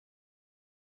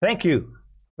Thank you,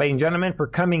 ladies and gentlemen, for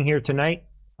coming here tonight.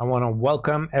 I want to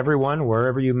welcome everyone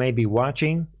wherever you may be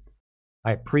watching.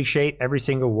 I appreciate every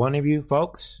single one of you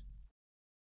folks.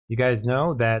 You guys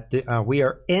know that we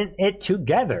are in it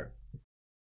together.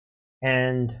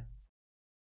 And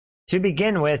to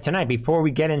begin with tonight, before we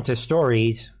get into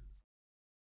stories,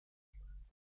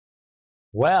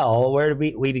 well, where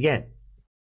do we begin?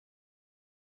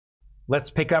 Let's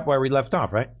pick up where we left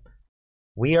off, right?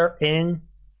 We are in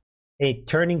a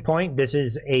turning point. This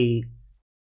is a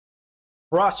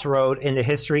crossroad in the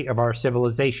history of our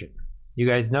civilization. You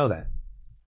guys know that.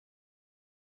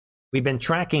 We've been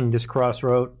tracking this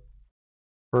crossroad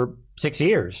for 6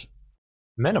 years,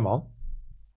 minimal,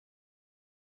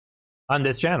 on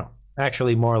this channel.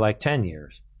 Actually, more like 10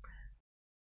 years.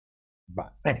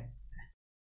 But anyway.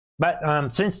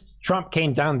 But since Trump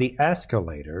came down the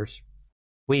escalators,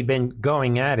 we've been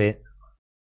going at it,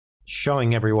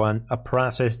 showing everyone a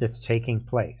process that's taking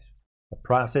place. The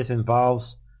process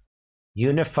involves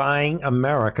unifying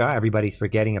America. Everybody's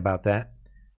forgetting about that.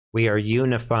 We are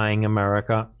unifying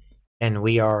America, and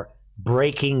we are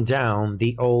breaking down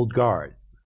the old guard,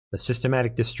 the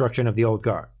systematic destruction of the old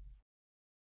guard.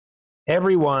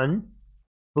 Everyone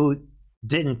who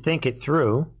didn't think it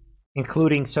through,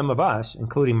 including some of us,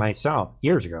 including myself,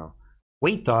 years ago,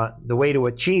 we thought the way to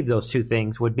achieve those two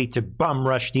things would be to bum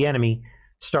rush the enemy,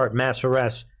 start mass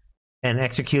arrests, and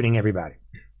executing everybody.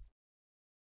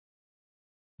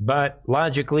 But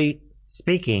logically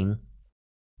speaking,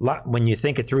 when you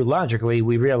think it through logically,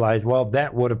 we realize, well,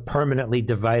 that would have permanently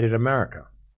divided America.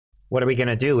 What are we going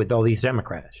to do with all these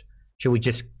Democrats? Should we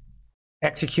just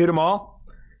execute them all?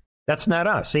 That's not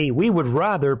us. See, we would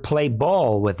rather play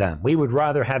ball with them. We would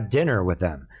rather have dinner with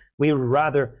them. We would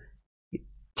rather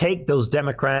take those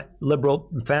Democrat, liberal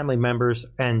family members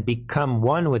and become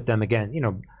one with them again. You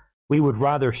know, we would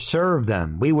rather serve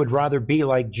them. We would rather be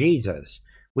like Jesus.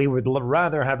 We would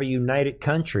rather have a united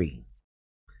country.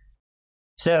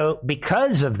 So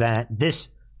because of that, this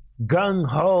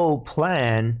gung-ho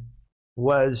plan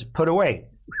was put away,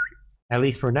 at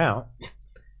least for now.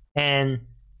 And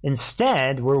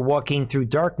instead, we're walking through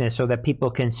darkness so that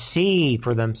people can see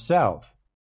for themselves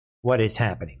what is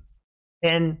happening.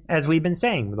 And as we've been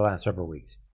saying for the last several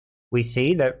weeks, we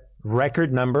see that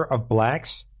record number of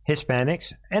blacks,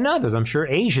 Hispanics, and others. I'm sure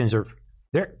Asians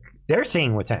they're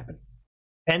seeing what's happening.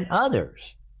 And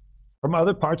others from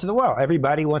other parts of the world.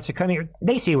 Everybody wants to come here.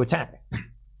 They see what's happening.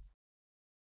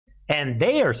 And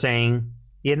they are saying,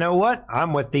 you know what?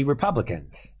 I'm with the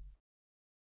Republicans.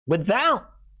 Without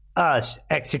us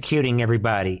executing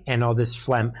everybody and all this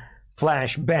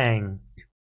flash bang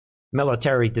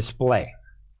military display.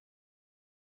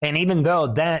 And even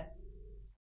though that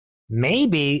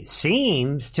maybe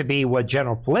seems to be what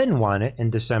General Flynn wanted in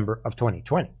December of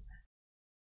 2020,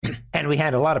 and we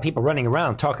had a lot of people running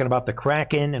around talking about the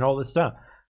Kraken and all this stuff,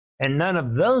 and none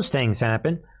of those things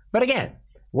happened. But again,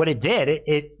 what it did,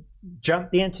 it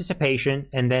jumped the anticipation,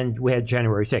 and then we had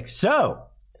January 6th. So,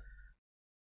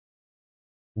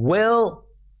 will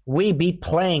we be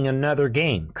playing another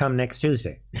game come next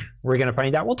Tuesday? We're going to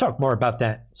find out. We'll talk more about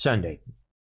that Sunday,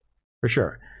 for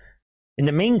sure. In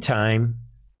the meantime,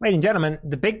 ladies and gentlemen,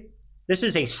 this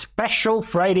is a special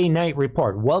Friday night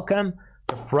report. Welcome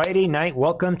to Friday night.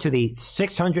 Welcome to the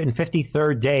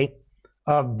 653rd day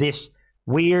of this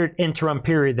weird interim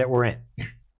period that we're in.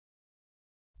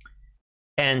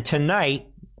 And tonight,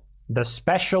 the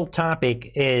special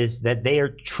topic is that they are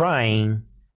trying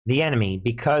the enemy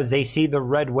because they see the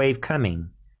red wave coming.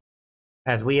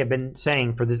 As we have been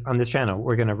saying on this channel,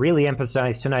 we're going to really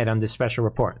emphasize tonight on this special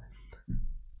report.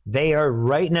 They are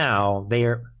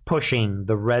pushing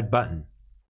the red button.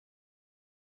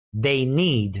 They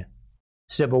need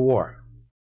civil war.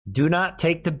 Do not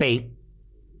take the bait.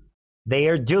 They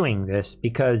are doing this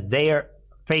because they are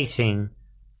facing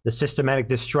the systematic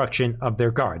destruction of their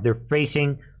guard. They're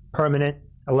facing permanent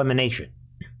elimination.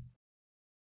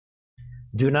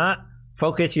 Do not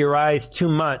focus your eyes too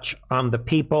much on the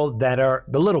people that are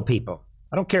the little people.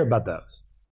 I don't care about those.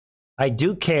 I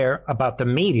do care about the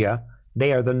media.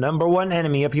 They are the number one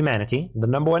enemy of humanity, the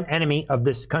number one enemy of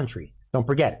this country. Don't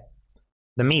forget it.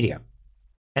 The media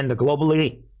and the global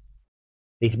elite,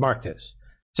 these Marxists.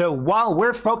 So while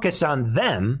we're focused on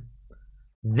them,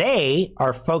 they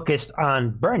are focused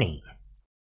on Bernie.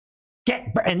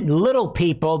 And little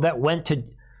people that went to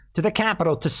the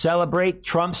Capitol to celebrate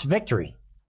Trump's victory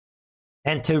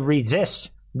and to resist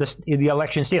the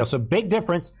election steal. So big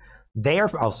difference.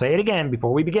 I'll say it again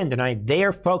before we begin tonight, they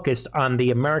are focused on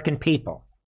the American people.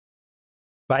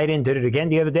 Biden did it again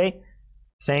the other day,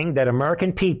 saying that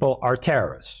American people are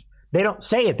terrorists. They don't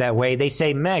say it that way. They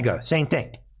say MAGA, same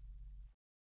thing.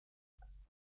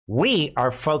 We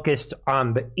are focused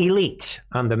on the elite,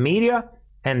 on the media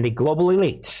and the global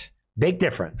elites. Big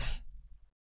difference.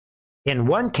 In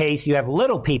one case, you have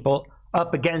little people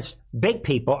up against big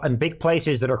people and big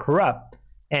places that are corrupt.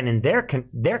 And in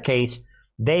their case,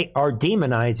 they are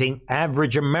demonizing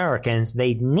average Americans.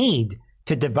 They need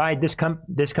to divide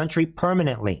this country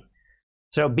permanently.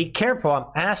 So be careful. I'm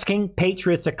asking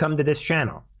patriots to come to this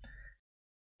channel.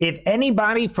 If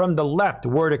anybody from the left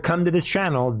were to come to this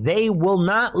channel, they will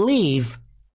not leave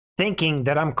thinking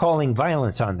that I'm calling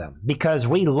violence on them, because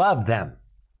we love them.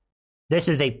 This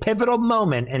is a pivotal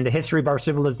moment in the history of our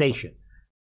civilization.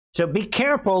 So be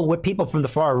careful with people from the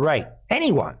far right,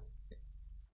 anyone,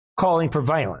 calling for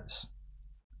violence.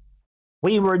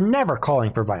 We were never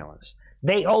calling for violence.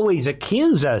 They always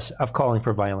accuse us of calling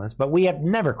for violence, but we have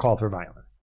never called for violence.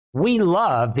 We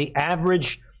love the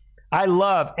average. I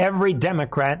love every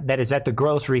Democrat that is at the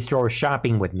grocery store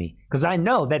shopping with me, because I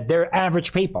know that they're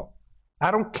average people.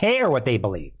 I don't care what they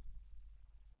believe.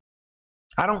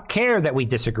 I don't care that we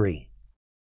disagree.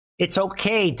 It's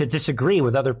okay to disagree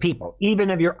with other people, even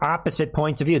if you're opposite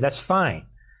points of view. That's fine.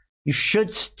 You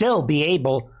should still be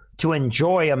able to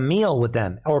enjoy a meal with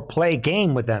them or play a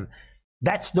game with them.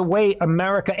 That's the way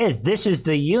America is. This is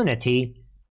the unity.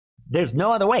 There's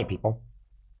no other way, people.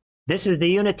 This is the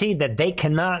unity that they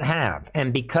cannot have.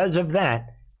 And because of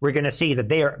that, we're going to see that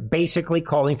they are basically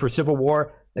calling for civil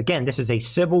war. Again, this is a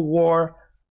Civil War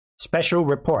special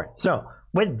report. So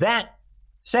with that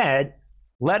said,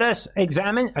 let us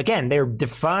examine. Again, they're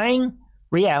defying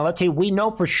reality. We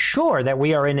know for sure that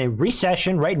we are in a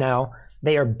recession right now.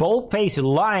 They are bold-faced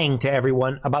lying to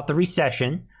everyone about the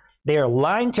recession. They are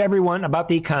lying to everyone about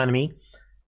the economy.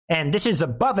 And this is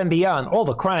above and beyond all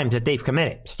the crimes that they've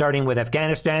committed, starting with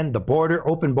Afghanistan, the border,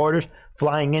 open borders,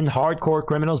 flying in hardcore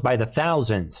criminals by the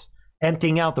thousands,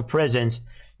 emptying out the prisons.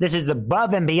 This is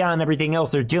above and beyond everything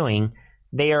else they're doing.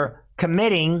 They are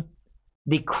committing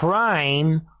the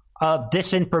crime of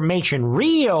disinformation,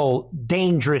 real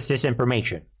dangerous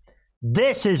disinformation.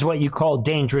 This is what you call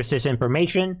dangerous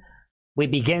disinformation. We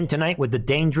begin tonight with the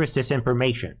dangerous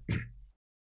disinformation.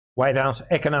 White House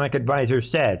economic advisor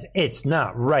says it's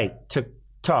not right to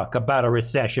talk about a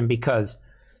recession because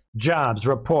jobs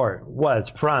report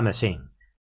was promising.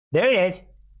 There it is.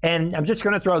 And I'm just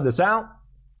going to throw this out.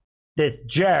 This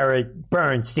Jared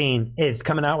Bernstein is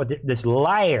coming out with this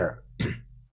liar.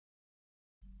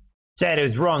 Said it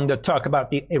was wrong to talk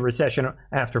about a recession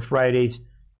after Friday's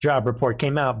job report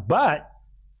came out. But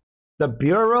the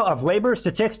Bureau of Labor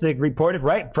Statistics reported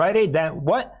Friday that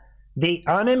what? The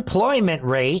unemployment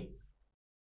rate,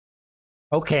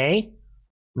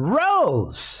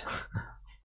 rose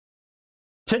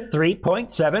to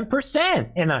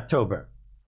 3.7% in October.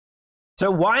 So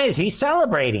why is he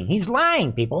celebrating? He's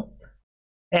lying, people.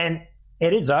 And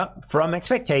it is up from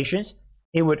expectations.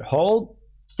 It would hold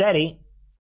steady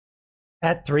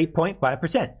at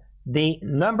 3.5%. The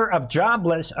number of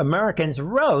jobless Americans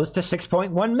rose to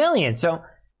 6.1 million. So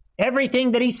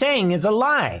everything that he's saying is a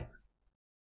lie.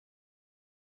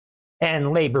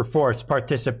 And labor force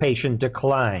participation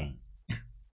declined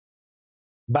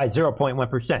by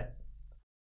 0.1%.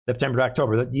 September to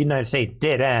October, the United States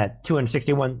did add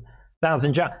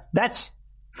 261,000 jobs. That's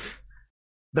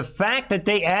the fact that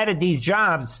they added these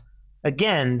jobs.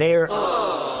 Again, they're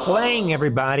playing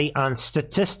everybody on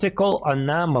statistical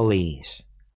anomalies.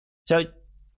 So,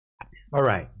 all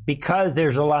right, because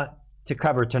there's a lot to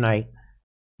cover tonight.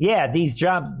 Yeah, these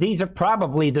are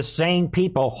probably the same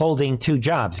people holding two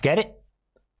jobs. Get it?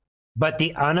 But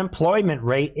the unemployment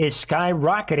rate is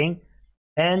skyrocketing,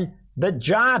 and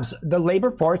the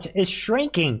labor force is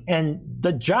shrinking, and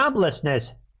the joblessness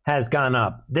has gone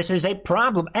up. This is a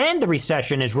problem, and the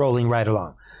recession is rolling right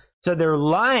along. So they're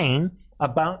lying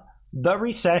about the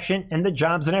recession and the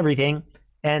jobs and everything.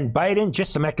 And Biden,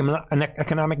 just some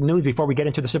economic news before we get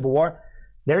into the Civil War.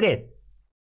 There it is.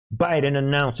 Biden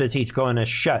announces he's going to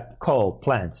shut coal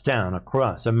plants down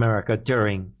across America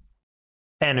during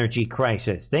energy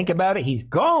crisis. Think about it. He's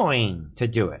going to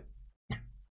do it.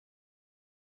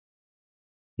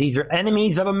 These are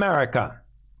enemies of America,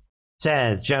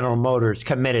 says General Motors,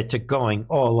 committed to going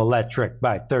all electric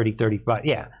by 2035.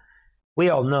 Yeah, we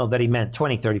all know that he meant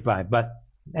 2035,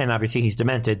 and obviously he's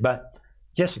demented, but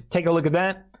just take a look at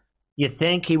that. You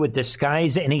think he would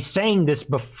disguise it? And he's saying this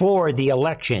before the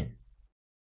election.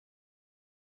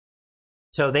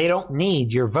 So they don't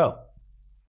need your vote.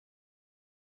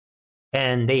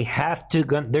 And they're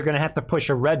going to have to push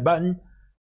a red button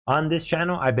on this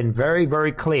channel. I've been very,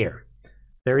 very clear.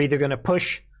 They're either going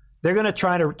to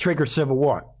try to trigger civil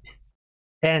war.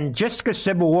 And just because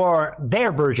civil war,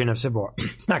 their version of civil war,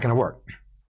 it's not going to work.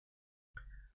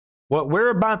 What we're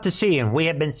about to see, and we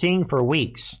have been seeing for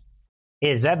weeks,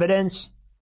 is evidence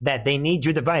that they need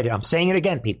you divided. I'm saying it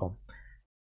again, people.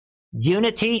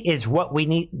 Unity is what we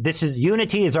need.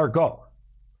 Unity is our goal.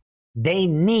 They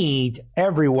need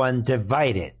everyone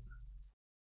divided.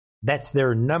 That's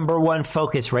their number one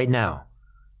focus right now.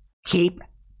 Keep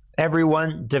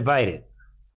everyone divided.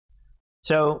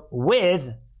 So with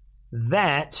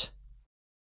that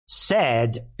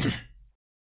said,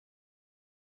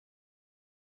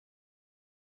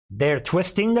 they're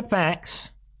twisting the facts.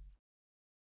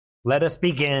 Let us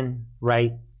begin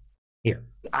right here.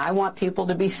 I want people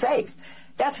to be safe.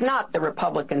 That's not the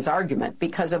Republicans' argument,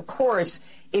 because, of course,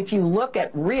 if you look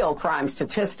at real crime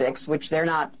statistics, which they're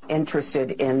not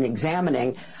interested in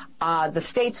examining, the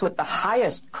states with the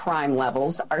highest crime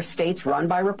levels are states run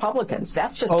by Republicans.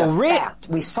 That's just a fact.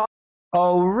 We saw.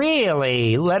 Oh,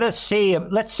 really? Let's see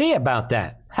about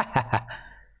that.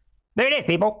 There it is,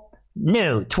 people.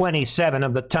 New 27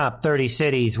 of the top 30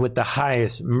 cities with the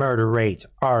highest murder rates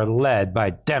are led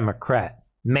by Democrat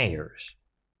mayors,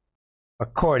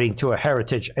 according to a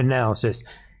Heritage analysis.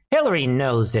 Hillary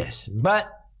knows this,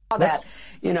 but that,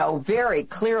 very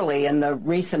clearly in the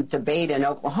recent debate in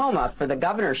Oklahoma for the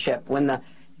governorship, when the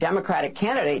Democratic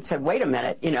candidate said, wait a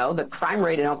minute, the crime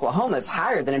rate in Oklahoma is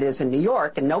higher than it is in New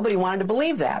York, and nobody wanted to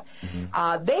believe that.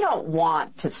 Mm-hmm. They don't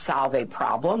want to solve a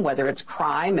problem, whether it's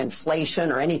crime,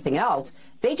 inflation, or anything else.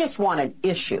 They just want an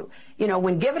issue.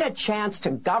 When given a chance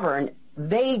to govern,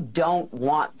 they don't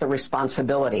want the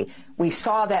responsibility. We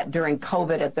saw that during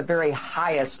COVID at the very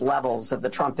highest levels of the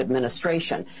Trump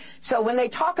administration. So when they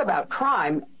talk about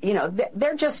crime,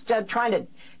 they're just trying to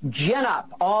gin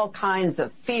up all kinds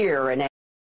of fear and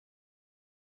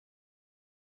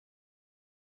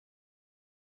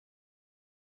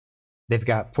they've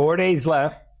got 4 days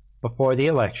left before the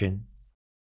election.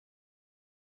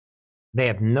 They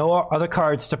have no other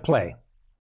cards to play.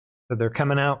 So they're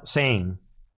coming out saying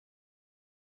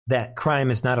that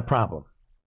crime is not a problem.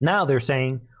 Now they're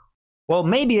saying, well,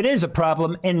 maybe it is a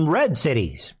problem in red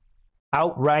cities.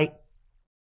 Outright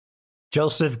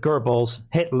Joseph Goebbels,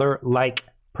 Hitler-like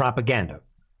propaganda.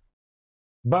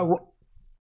 But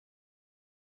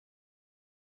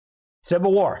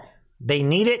Civil War, they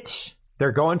need it.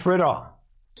 They're going for it all.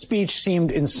 Speech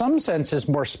seemed in some senses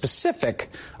more specific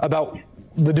about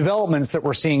the developments that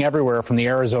we're seeing everywhere, from the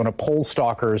Arizona poll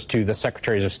stalkers to the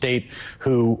secretaries of state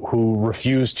who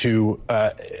refuse to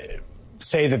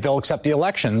say that they'll accept the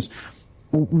elections.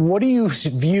 What do you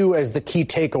view as the key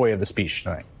takeaway of the speech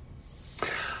tonight?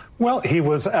 Well, he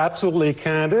was absolutely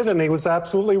candid, and he was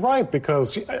absolutely right,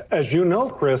 because, as you know,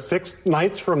 Chris, 6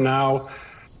 nights from now,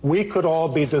 we could all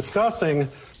be discussing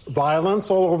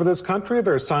violence all over this country.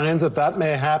 There are signs that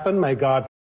may happen. May God.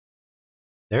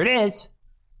 There it is.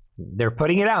 They're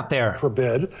putting it out there.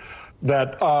 Forbid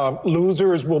that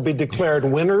losers will be declared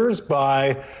winners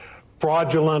by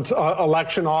fraudulent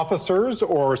election officers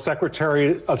or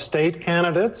Secretary of State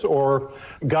candidates or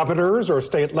governors or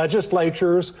state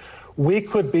legislatures. We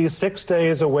could be 6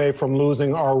 days away from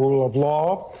losing our rule of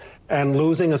law and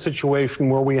losing a situation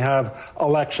where we have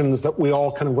elections that we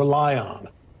all can rely on.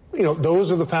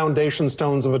 Those are the foundation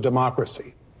stones of a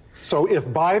democracy. So if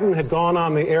Biden had gone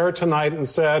on the air tonight and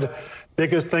said,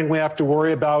 biggest thing we have to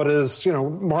worry about is,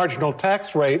 marginal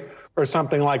tax rate or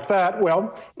something like that,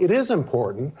 well, it is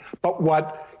important. But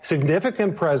what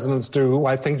significant presidents do,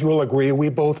 I think you'll agree, we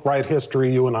both write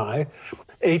history, you and I,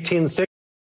 1860.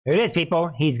 There it is, people.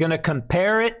 He's going to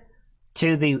compare it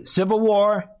to the Civil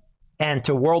War and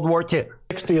to World War II.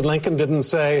 Lincoln didn't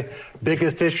say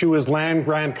biggest issue is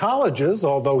land-grant colleges,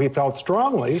 although he felt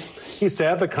strongly. He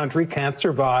said the country can't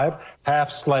survive half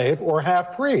slave or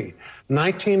half free.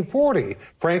 1940,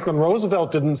 Franklin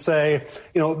Roosevelt didn't say,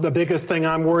 the biggest thing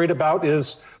I'm worried about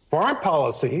is foreign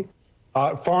policy.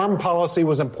 Foreign policy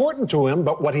was important to him,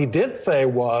 but what he did say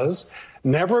was,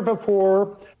 never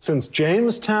before since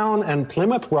Jamestown and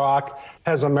Plymouth Rock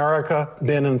has America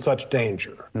been in such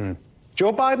danger.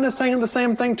 Joe Biden is saying the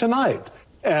same thing tonight.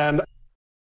 And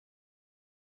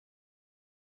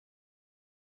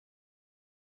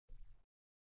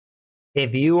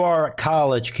if you are a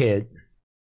college kid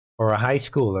or a high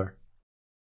schooler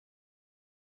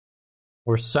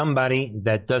or somebody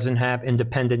that doesn't have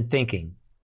independent thinking,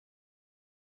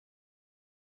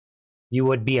 you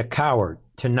would be a coward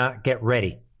to not get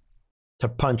ready to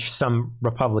punch some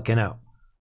Republican out.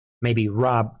 Maybe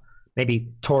rob,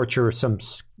 maybe torture some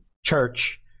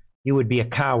church. You would be a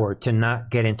coward to not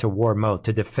get into war mode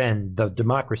to defend the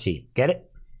democracy. Get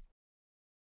it?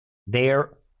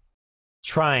 They're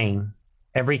trying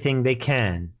everything they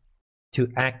can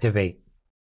to activate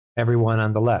everyone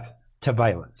on the left to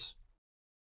violence.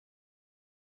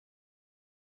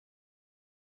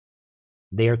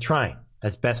 They are trying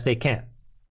as best they can.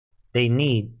 They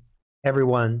need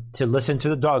everyone to listen to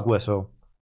the dog whistle.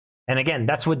 And again,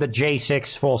 that's what the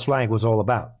J6 false flag was all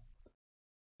about.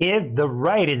 If the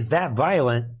right is that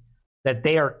violent that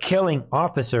they are killing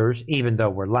officers, even though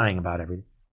we're lying about everything,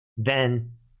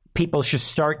 then people should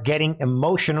start getting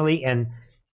emotionally and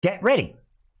get ready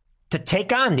to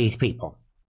take on these people.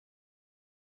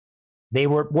 They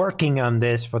were working on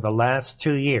this for the last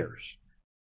 2 years,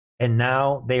 and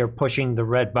now they are pushing the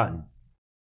red button.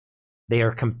 They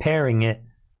are comparing it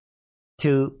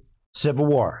to Civil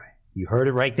War. You heard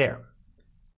it right there.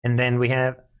 And then we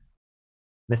have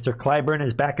Mr. Clyburn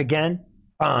is back again,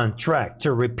 on track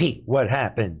to repeat what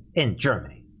happened in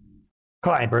Germany.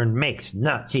 Clyburn makes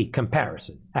Nazi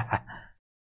comparison.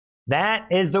 That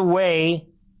is the way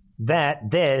that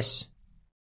this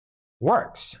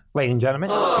works, ladies and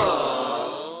gentlemen.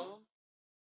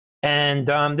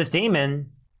 And this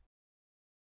demon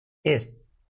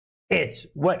it's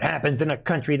what happens in a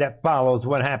country that follows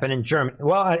what happened in Germany.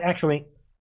 Well, actually,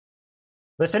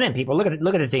 listen in, people. Look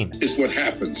at this demon. It's what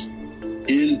happens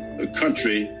in a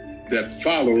country that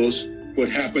follows what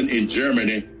happened in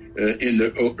Germany in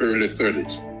the early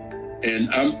 30s. And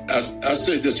I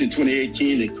said this in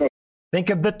 2018. Think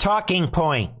of the talking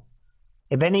point.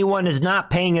 If anyone is not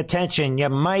paying attention, you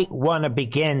might want to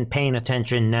begin paying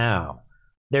attention now.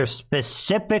 They're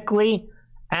specifically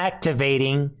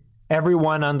activating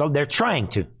everyone they're trying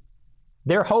to.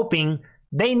 They're hoping,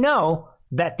 they know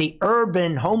that the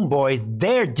urban homeboys,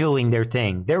 they're doing their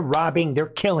thing. They're robbing, they're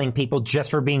killing people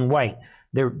just for being white.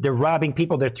 They're robbing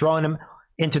people, they're throwing them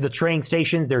into the train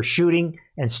stations, they're shooting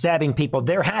and stabbing people.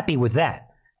 They're happy with that.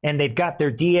 And they've got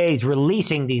their DAs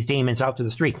releasing these demons out to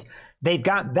the streets. They've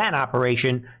got that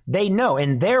operation. They know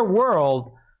in their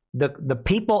world, the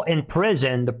people in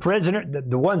prison,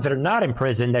 the ones that are not in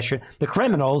prison, the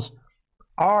criminals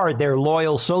are their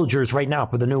loyal soldiers right now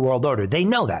for the New World Order. They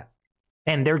know that.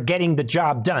 And they're getting the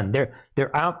job done.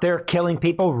 They're out there killing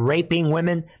people, raping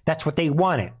women. That's what they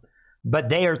wanted. But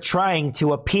they are trying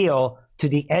to appeal to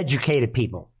the educated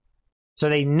people. So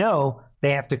they know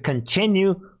they have to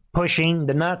continue pushing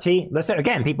the Nazi. Listen,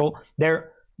 again, people,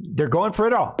 they're going for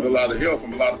it all. A lot of help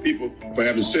from a lot of people for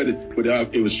having said it, but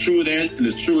it was true then and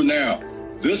it's true now.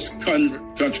 This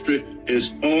country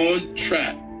is on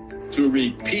track to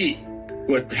repeat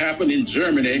what happened in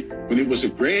Germany when it was the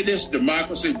greatest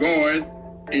democracy going,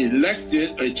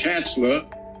 elected a chancellor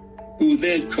who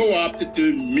then co-opted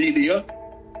the media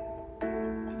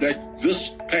that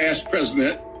this past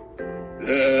president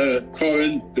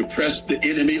calling the press the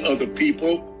enemy of the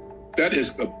people. That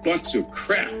is a bunch of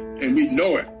crap, and we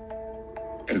know it.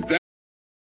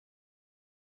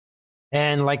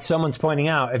 And like someone's pointing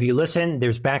out, if you listen,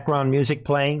 there's background music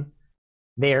playing.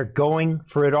 They are going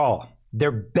for it all.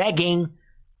 They're begging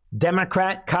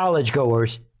Democrat college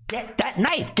goers, get that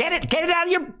knife, get it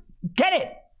out of get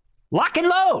it, lock and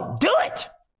load, do it.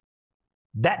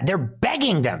 That they're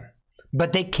begging them,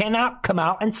 but they cannot come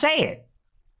out and say it.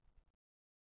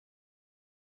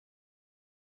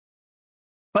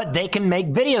 But they can make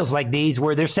videos like these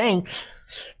where they're saying,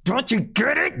 don't you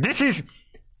get it?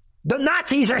 The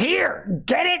Nazis are here.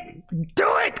 Get it?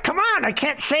 Do it. Come on. I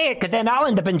can't say it because then I'll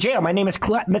end up in jail. My name is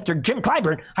Mr. Jim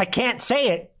Clyburn. I can't say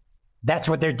it. That's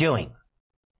what they're doing.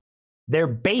 They're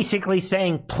basically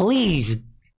saying, please,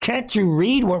 can't you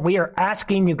read what we are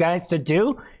asking you guys to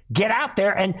do? Get out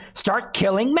there and start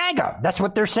killing MAGA. That's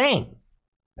what they're saying.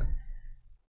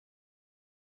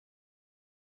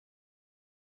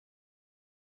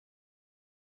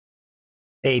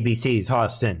 ABC's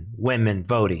Austin, women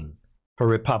voting for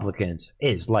Republicans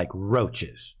is like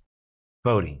roaches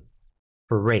voting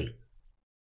for rape.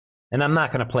 And I'm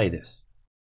not going to play this.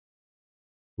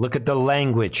 Look at the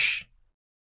language.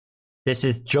 This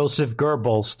is Joseph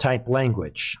Goebbels type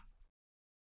language.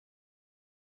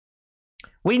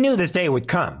 We knew this day would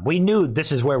come. We knew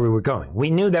this is where we were going.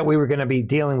 We knew that we were going to be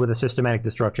dealing with a systematic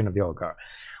destruction of the oligarch.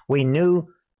 We knew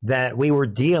that we were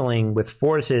dealing with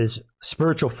forces,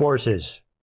 spiritual forces.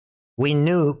 We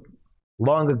knew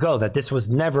long ago that this was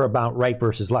never about right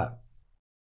versus left.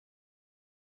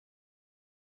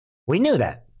 We knew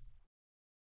that.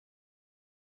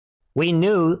 We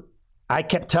knew, I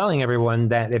kept telling everyone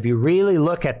that if you really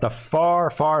look at the far,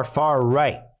 far, far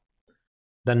right,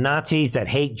 the Nazis that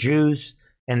hate Jews,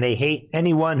 and they hate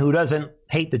anyone who doesn't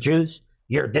hate the Jews,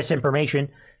 your disinformation,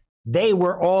 they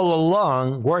were all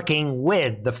along working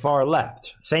with the far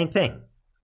left. Same thing.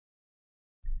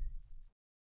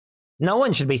 No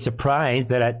one should be surprised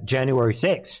that at January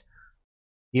 6th,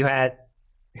 you had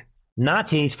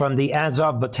Nazis from the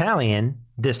Azov Battalion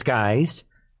disguised,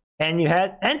 and you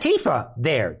had Antifa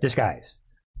there disguised.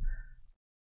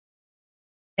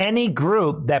 Any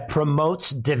group that promotes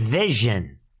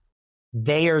division,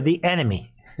 they are the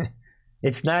enemy.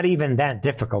 It's not even that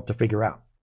difficult to figure out.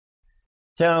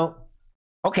 So,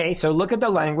 okay, so look at the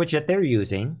language that they're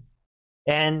using,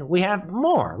 and we have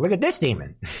more. Look at this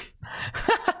demon.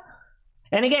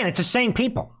 And again, it's the same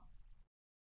people.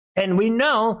 And we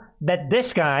know that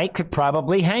this guy could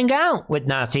probably hang out with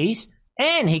Nazis,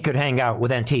 and he could hang out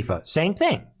with Antifa. Same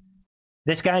thing.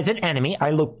 This guy's an enemy.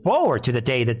 I look forward to the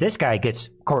day that this guy gets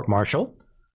court-martialed.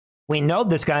 We know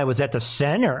this guy was at the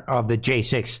center of the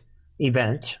J6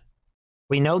 event.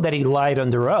 We know that he lied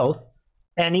under oath,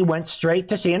 and he went straight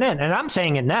to CNN. And I'm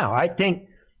saying it now. I think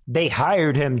they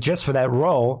hired him just for that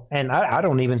role, and I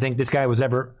don't even think this guy was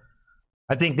ever...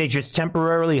 I think they just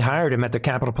temporarily hired him at the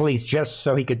Capitol Police just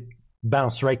so he could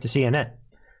bounce right to CNN.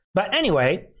 But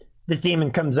anyway, this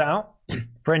demon comes out.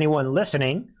 For anyone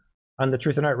listening on the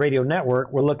Truth and Art Radio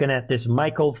Network, we're looking at this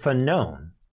Michael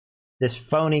Fanone, this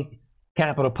phony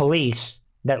Capitol Police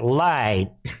that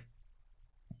lied.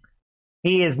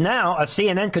 He is now a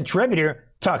CNN contributor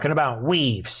talking about,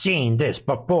 we've seen this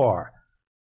before.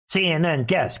 CNN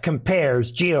guest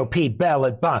compares GOP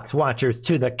ballot box watchers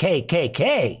to the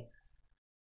KKK.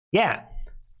 Yeah,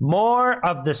 more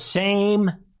of the same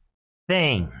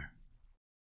thing.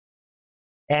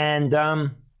 And,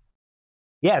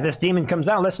 yeah, this demon comes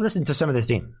out. Let's listen to some of this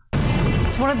demon.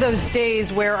 It's one of those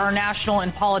days where our national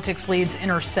and politics leads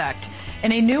intersect.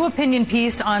 In a new opinion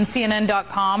piece on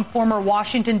CNN.com, former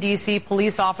Washington, D.C.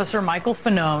 police officer Michael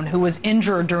Fanone, who was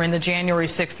injured during the January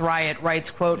 6th riot, writes,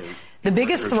 quote, "The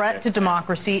biggest threat to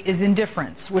democracy is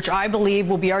indifference, which I believe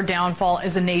will be our downfall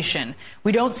as a nation.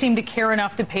 We don't seem to care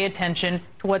enough to pay attention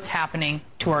to what's happening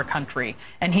to our country."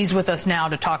 And he's with us now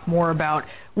to talk more about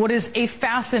what is a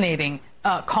fascinating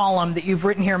column that you've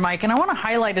written here, Mike. And I want to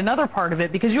highlight another part of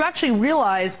it because you actually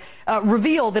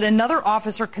reveal that another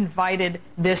officer confided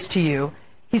this to you.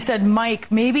 He said,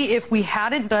 "Mike, maybe if we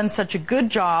hadn't done such a good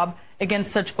job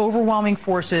against such overwhelming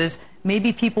forces,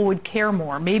 maybe people would care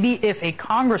more. Maybe if a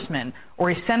congressman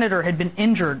or a senator had been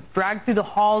injured, dragged through the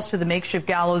halls to the makeshift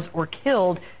gallows, or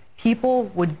killed, people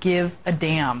would give a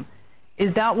damn."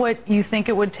 Is that what you think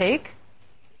it would take?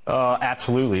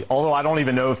 Absolutely. Although I don't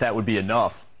even know if that would be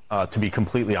enough, to be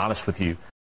completely honest with you.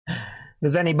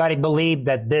 Does anybody believe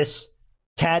that this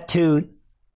tattooed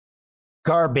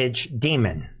garbage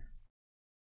demon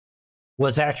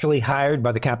was actually hired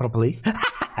by the Capitol Police? I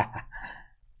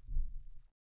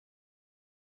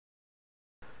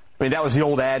mean, that was the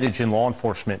old adage in law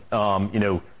enforcement.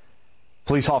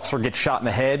 Police officer gets shot in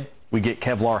the head, we get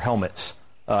Kevlar helmets.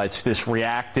 It's this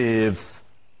reactive,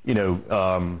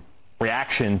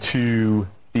 reaction to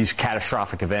these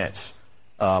catastrophic events.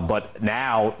 But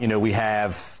now, we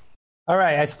have... All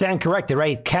right, I stand corrected,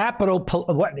 right?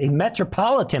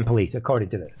 Metropolitan Police, according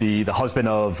to this. The husband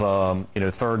of,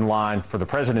 third in line for the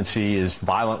presidency is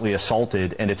violently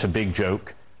assaulted, and it's a big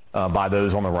joke by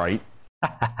those on the right.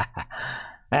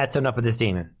 That's enough of this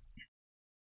demon.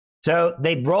 So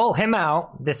they roll him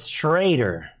out, this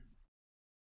traitor,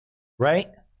 right?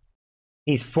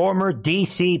 He's former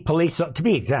D.C. police, to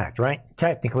be exact, right?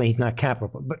 Technically, he's not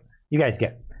Capitol, but you guys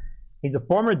get it. He's a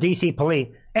former D.C. police.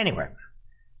 Anyway,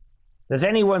 does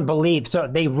anyone believe? So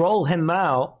they roll him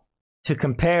out to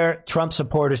compare Trump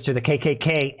supporters to the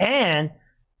KKK and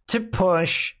to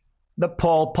push the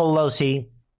Paul Pelosi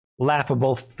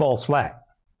laughable false flag,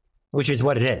 which is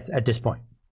what it is at this point.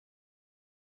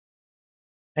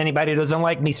 Anybody who doesn't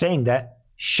like me saying that,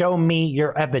 show me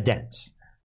your evidence.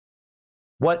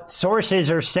 What sources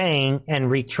are saying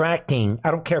and retracting,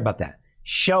 I don't care about that.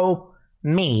 Show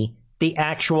me the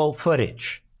actual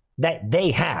footage that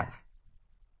they have.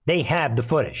 They have the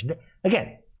footage.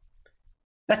 Again,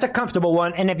 that's a comfortable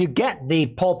one. And if you get the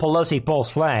Paul Pelosi false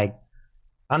flag,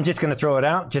 I'm just going to throw it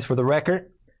out just for the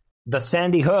record. The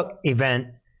Sandy Hook event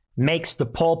makes the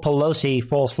Paul Pelosi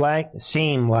false flag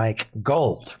seem like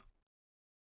gold.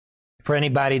 For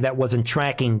anybody that wasn't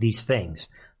tracking these things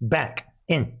back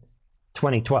in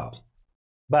 2012.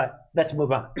 But let's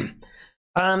move on.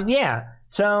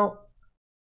 So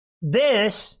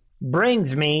this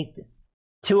brings me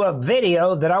to a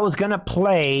video that I was going to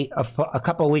play a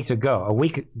couple of weeks ago,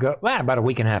 about a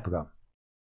week and a half ago.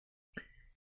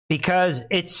 Because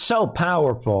it's so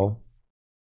powerful,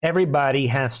 everybody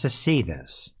has to see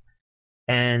this.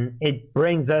 And it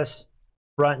brings us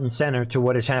front and center to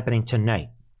what is happening tonight.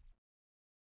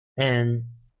 And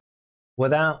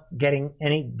without getting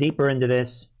any deeper into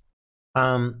this,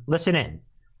 listen in.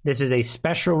 This is a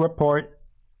special report.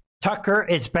 Tucker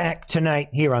is back tonight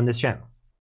here on this channel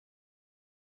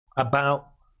about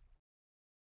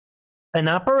an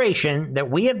operation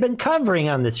that we have been covering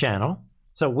on this channel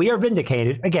So we are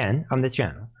vindicated again on this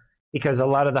channel because a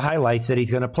lot of the highlights that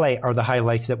he's going to play are the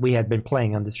highlights that we had been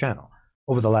playing on this channel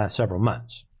over the last several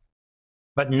months.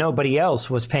 But nobody else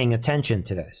was paying attention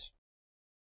to this.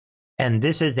 And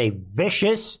this is a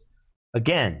vicious,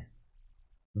 again,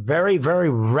 very, very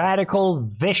radical,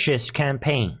 vicious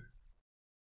campaign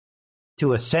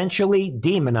to essentially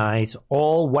demonize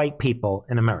all white people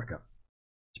in America.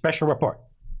 Special report.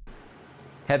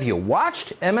 Have you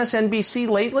watched MSNBC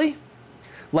lately?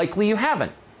 Likely you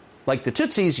haven't. Like the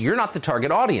Tootsies, you're not the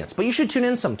target audience, but you should tune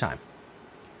in sometime.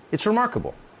 It's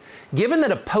remarkable. Given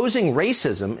that opposing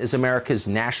racism is America's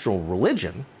national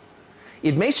religion,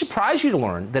 it may surprise you to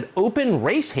learn that open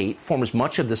race hate forms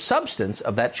much of the substance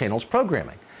of that channel's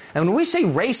programming. And when we say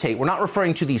race hate, we're not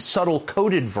referring to the subtle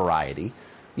coded variety.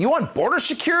 You want border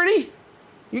security?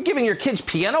 You giving your kids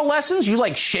piano lessons? You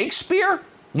like Shakespeare?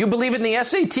 You believe in the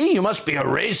SAT? You must be a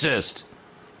racist.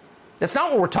 That's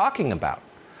not what we're talking about.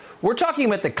 We're talking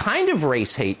about the kind of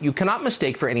race hate you cannot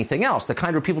mistake for anything else. The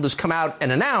kind where people just come out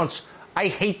and announce, I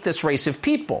hate this race of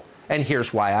people, and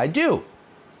here's why I do.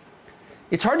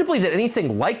 It's hard to believe that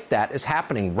anything like that is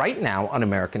happening right now on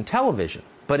American television,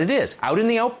 but it is, out in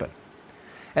the open.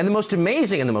 And the most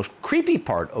amazing and the most creepy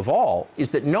part of all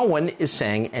is that no one is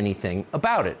saying anything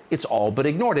about it. It's all but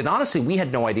ignored. And honestly, we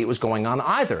had no idea it was going on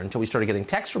either until we started getting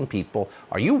texts from people.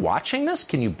 Are you watching this?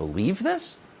 Can you believe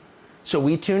this? So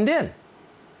we tuned in.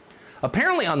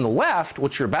 Apparently on the left,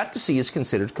 what you're about to see is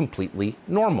considered completely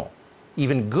normal,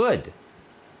 even good.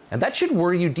 And that should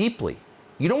worry you deeply.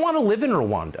 You don't want to live in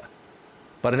Rwanda.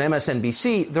 But on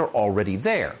MSNBC, they're already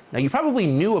there. Now, you probably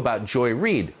knew about Joy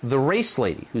Reid, the race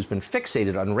lady, who's been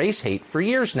fixated on race hate for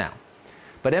years now.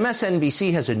 But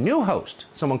MSNBC has a new host,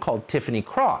 someone called Tiffany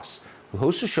Cross, who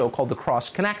hosts a show called The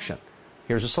Cross Connection.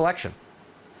 Here's a selection.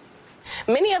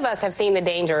 Many of us have seen the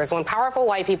dangers when powerful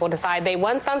white people decide they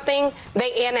want something,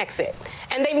 they annex it.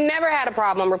 And they've never had a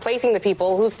problem replacing the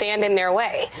people who stand in their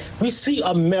way. We see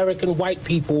American white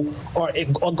people are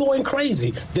going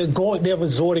crazy. They're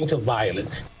resorting to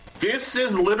violence. This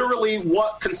is literally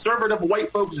what conservative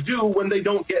white folks do when they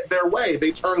don't get their way. They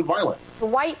turn violent.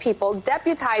 White people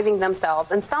deputizing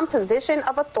themselves in some position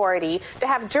of authority to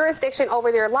have jurisdiction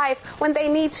over their life when they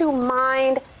need to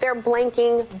mind their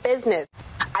blanking business.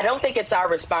 I don't think it's our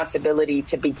responsibility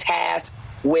to be tasked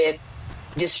with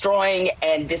destroying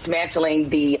and dismantling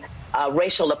the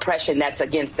racial oppression that's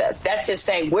against us. That's just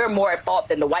saying we're more at fault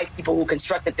than the white people who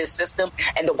constructed this system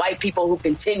and the white people who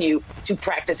continue to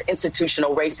practice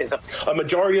institutional racism. A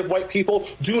majority of white people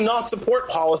do not support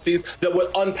policies that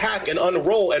would unpack and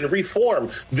unroll and reform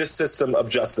this system of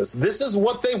justice. This is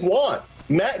what they want.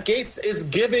 Matt Gaetz is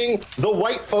giving the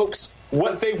white folks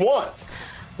what they want.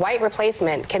 White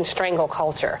replacement can strangle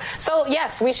culture. So,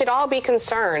 yes, we should all be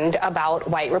concerned about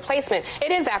white replacement.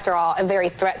 It is, after all, a very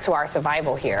threat to our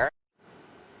survival here.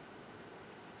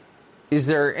 Is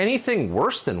there anything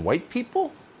worse than white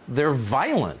people? They're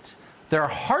violent. They're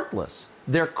heartless.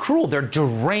 They're cruel. They're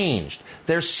deranged.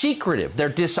 They're secretive. They're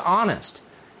dishonest.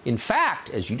 In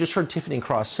fact, as you just heard Tiffany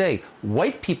Cross say,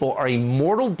 white people are a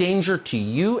mortal danger to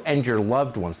you and your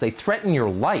loved ones. They threaten your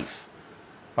life.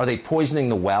 Are they poisoning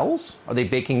the wells? Are they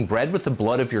baking bread with the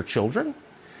blood of your children?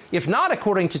 If not,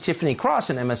 according to Tiffany Cross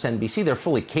and MSNBC, they're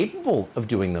fully capable of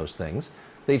doing those things.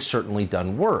 They've certainly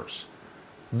done worse.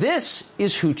 This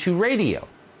is Hutu Radio.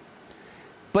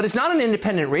 But it's not an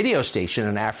independent radio station in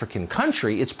an African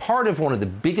country. It's part of one of the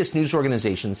biggest news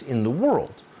organizations in the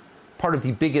world, part of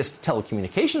the biggest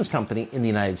telecommunications company in the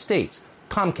United States,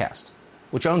 Comcast,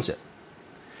 which owns it.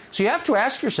 So you have to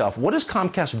ask yourself, what does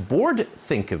Comcast board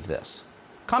think of this?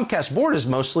 Comcast board is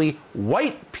mostly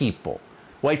white people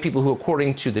who,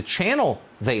 according to the channel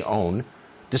they own,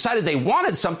 decided they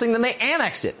wanted something, then they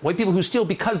annexed it. White people who steal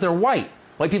because they're white.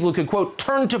 White people who could, quote,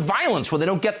 turn to violence when they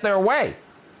don't get their way.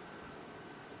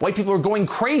 White people are going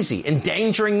crazy,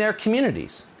 endangering their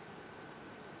communities.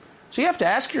 So you have to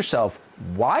ask yourself,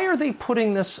 why are they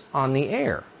putting this on the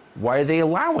air? Why are they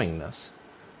allowing this?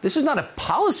 This is not a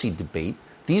policy debate.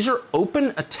 These are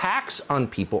open attacks on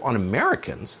people, on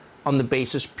Americans, on the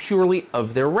basis purely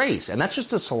of their race. And that's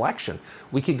just a selection.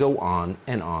 We could go on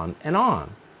and on and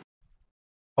on.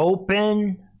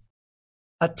 Open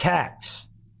attacks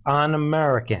on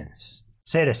Americans,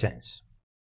 citizens.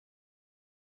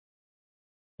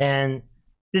 And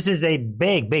this is a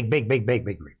big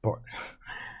report.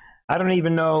 I don't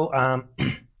even know.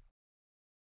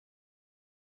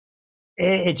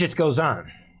 It just goes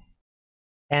on.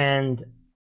 And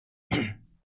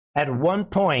at one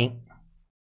point,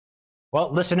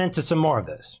 well, listening to some more of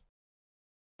this.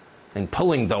 And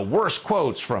pulling the worst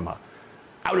quotes from a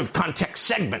out-of-context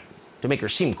segment to make her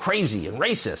seem crazy and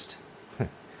racist.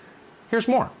 Here's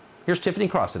more. Here's Tiffany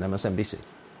Cross at MSNBC.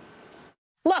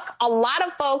 Look, a lot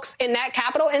of folks in that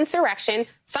Capitol insurrection,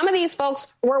 some of these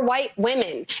folks were white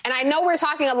women. And I know we're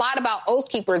talking a lot about Oath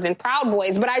Keepers and Proud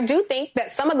Boys, but I do think that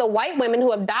some of the white women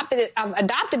who have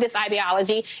adopted this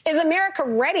ideology, is America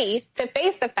ready to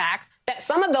face the fact that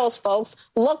some of those folks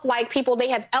look like people they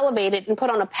have elevated and put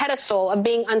on a pedestal of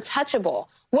being untouchable?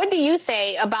 What do you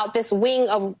say about this wing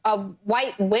of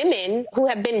white women who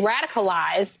have been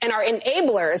radicalized and are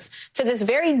enablers to this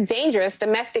very dangerous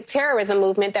domestic terrorism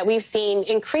movement that we've seen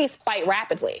increase quite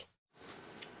rapidly?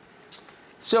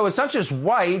 So it's not just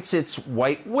whites, it's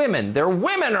white women. Their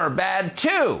women are bad,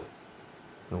 too.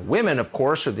 And women, of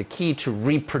course, are the key to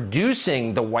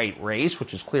reproducing the white race,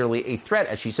 which is clearly a threat,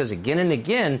 as she says again and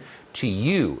again, to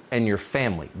you and your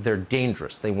family. They're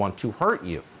dangerous. They want to hurt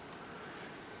you.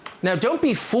 Now, don't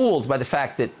be fooled by the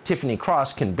fact that Tiffany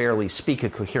Cross can barely speak a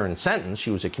coherent sentence.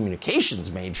 She was a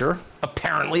communications major,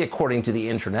 apparently, according to the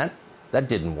internet. That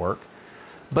didn't work.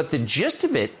 But the gist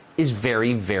of it is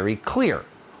very, very clear.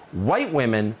 White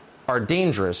women are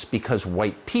dangerous because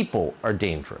white people are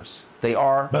dangerous. They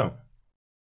are. Boom.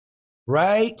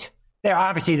 Right there.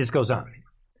 Obviously, this goes on.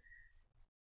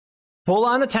 Full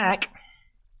on attack.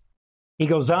 He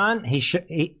goes on. This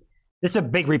is a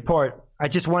big report. I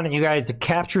just wanted you guys to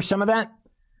capture some of that.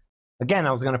 Again,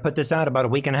 I was going to put this out about a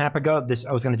week and a half ago.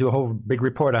 I was going to do a whole big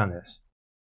report on this.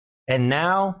 And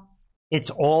now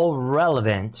it's all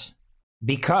relevant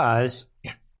because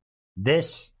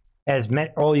this, as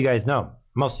all you guys know,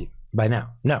 most of you by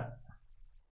now know,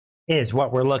 is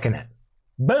what we're looking at.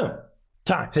 Boom.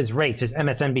 Talks his racist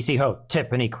MSNBC host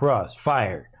Tiffany Cross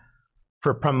fired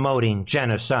for promoting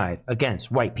genocide against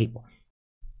white people.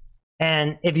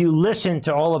 And if you listen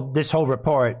to all of this whole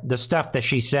report, the stuff that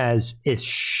she says is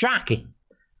shocking.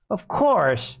 Of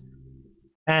course,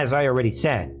 as I already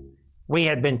said, we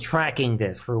had been tracking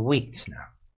this for weeks now,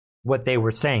 what they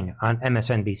were saying on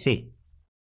MSNBC.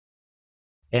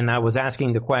 And I was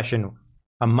asking the question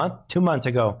a month, 2 months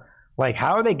ago, like,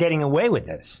 how are they getting away with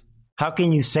this? How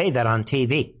can you say that on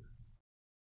TV?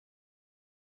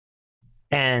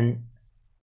 And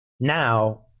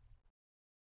now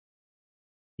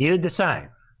you decide,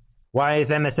 why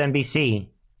is MSNBC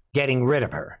getting rid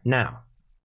of her now?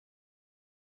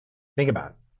 Think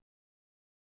about it.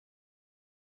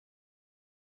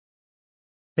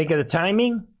 Think of the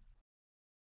timing.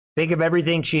 Think of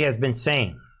everything she has been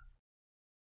saying.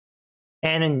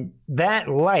 And in that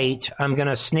light, I'm going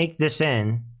to sneak this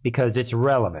in because it's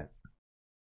relevant.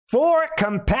 For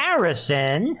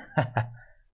comparison,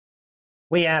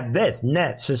 we have this.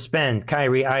 Nets suspend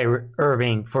Kyrie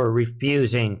Irving for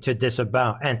refusing to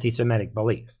disavow anti-Semitic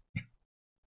beliefs.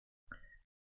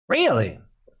 Really?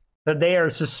 So they are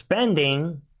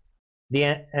suspending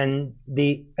the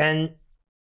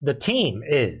team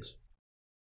is.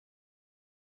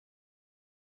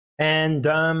 And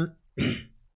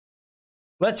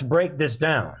let's break this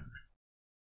down.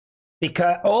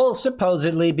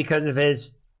 Supposedly because of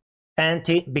his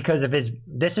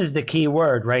this is the key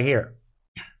word right here.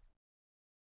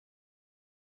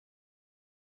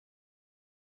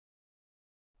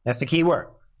 That's the key word.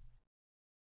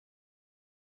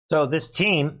 So the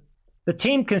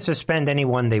team can suspend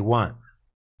anyone they want.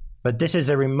 But this is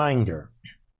a reminder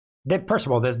that, first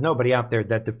of all, there's nobody out there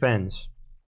that defends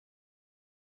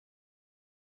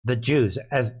the Jews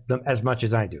as much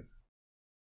as I do.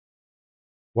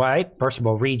 Why? First of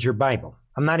all, read your Bible.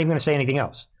 I'm not even going to say anything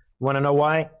else. You want to know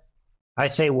why? I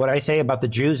say what I say about the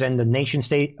Jews and the nation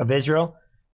state of Israel.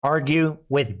 Argue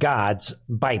with God's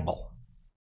Bible.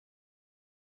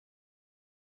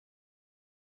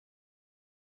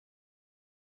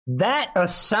 That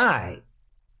aside,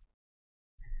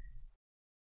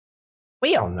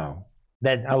 we all know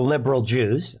that liberal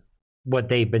Jews, what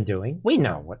they've been doing, we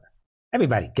know what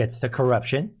everybody gets the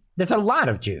corruption. There's a lot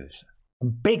of Jews, a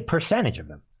big percentage of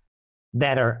them,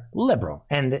 that are liberal,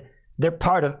 and they're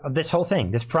part of this whole thing,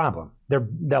 this problem.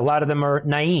 A lot of them are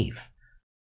naive.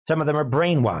 Some of them are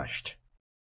brainwashed.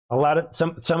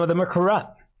 Some of them are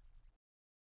corrupt.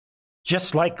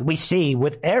 Just like we see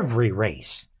with every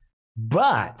race.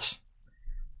 But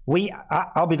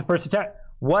I'll be the first to tell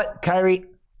what Kyrie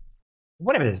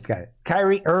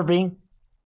Irving,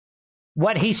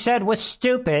 what he said was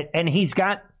stupid, and he's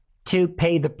got to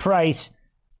pay the price.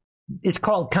 It's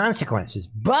called consequences.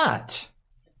 But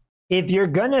if you're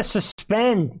going to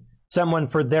suspend someone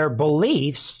for their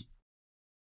beliefs,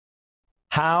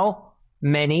 how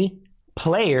many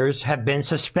players have been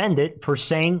suspended for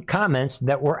saying comments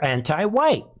that were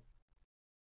anti-white?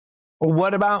 Or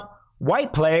what about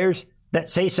white players that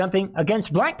say something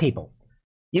against black people?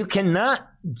 You cannot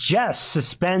just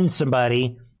suspend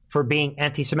somebody for being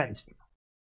anti-Semitic.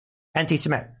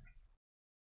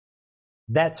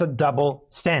 That's a double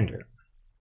standard.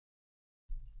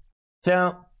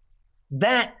 So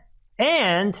that,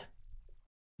 and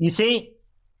you see,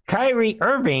 Kyrie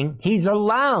Irving, he's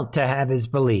allowed to have his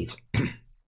beliefs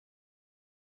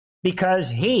because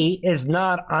he is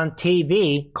not on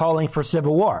TV calling for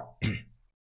civil war.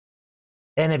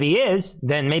 And if he is,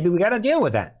 then maybe we got to deal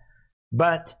with that.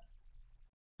 But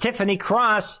Tiffany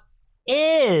Cross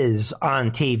is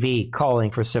on TV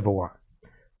calling for civil war.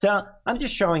 So I'm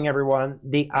just showing everyone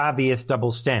the obvious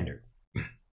double standard.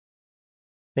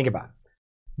 Think about it.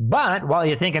 But while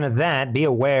you're thinking of that, be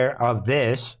aware of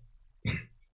this,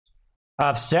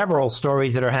 of several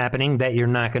stories that are happening that you're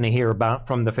not going to hear about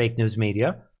from the fake news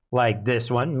media, like this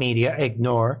one, media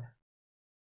ignore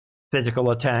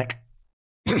physical attack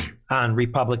on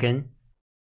Republican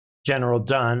General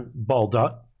Don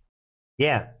Bolduc.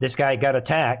 Yeah, this guy got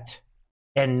attacked,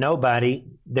 and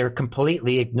they're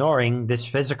completely ignoring this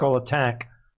physical attack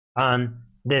on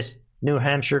this New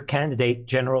Hampshire candidate,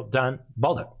 General Don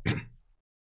Bolduc.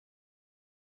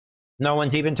 No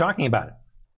one's even talking about it.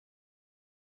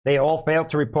 They all failed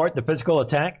to report the physical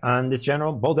attack on this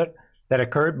General Bolduc that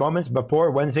occurred moments before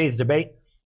Wednesday's debate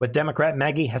with Democrat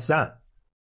Maggie Hassan.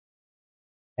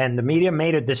 And the media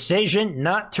made a decision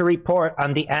not to report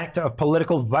on the act of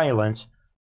political violence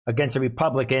against a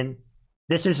Republican.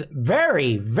 This is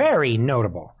very, very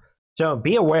notable. So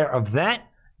be aware of that,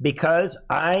 because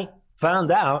I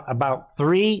found out about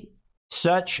 3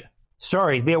 such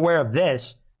stories. Be aware of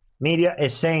this. Media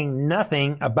is saying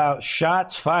nothing about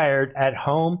shots fired at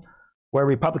home where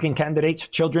Republican candidates'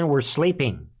 children were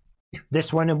sleeping.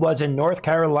 This one was in North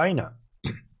Carolina,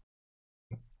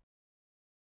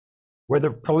 where the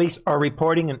police are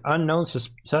reporting an unknown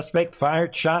suspect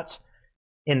fired shots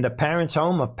in the parents'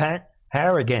 home of Pat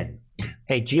Harrigan,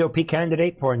 a GOP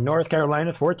candidate for North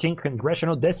Carolina's 14th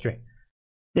congressional district.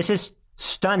 This is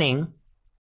stunning.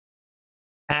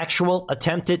 Actual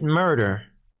attempted murder.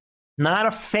 Not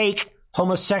a fake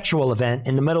homosexual event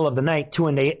in the middle of the night, 2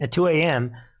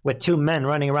 a.m., with 2 men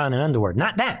running around in underwear.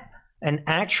 Not that. An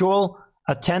actual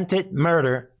attempted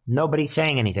murder. Nobody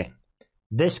saying anything.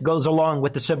 This goes along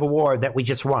with the Civil War that we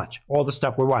just watched. All the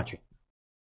stuff we're watching.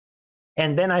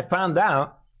 And then I found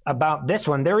out about this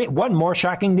one. There is one more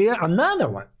shocking deal. Another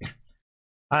one.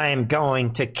 I am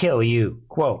going to kill you.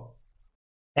 Quote.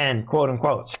 And quote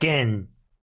unquote. Skin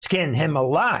him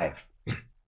alive.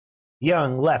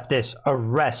 Young leftists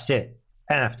arrested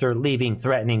after leaving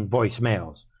threatening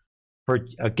voicemails. For,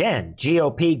 again,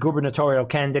 GOP gubernatorial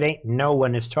candidate, no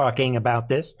one is talking about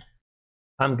this.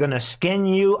 I'm going to skin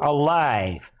you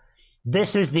alive.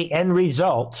 This is the end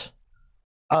result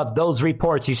of those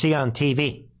reports you see on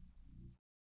TV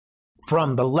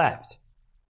from the left,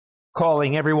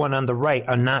 calling everyone on the right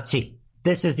a Nazi.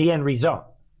 This is the end result.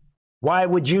 Why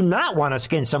would you not want to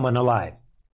skin someone alive?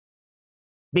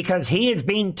 Because he is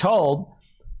being told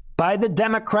by the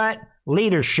Democrat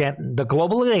leadership, the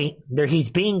global elite, he's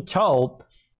being told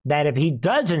that if he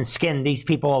doesn't skin these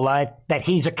people alive, that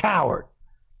he's a coward.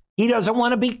 He doesn't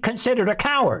want to be considered a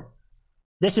coward.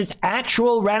 This is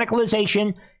actual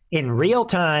radicalization in real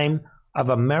time of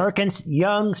Americans'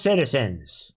 young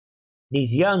citizens,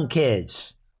 these young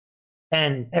kids.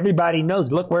 And everybody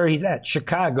knows, look where he's at,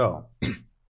 Chicago.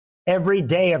 Every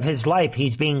day of his life,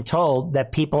 he's being told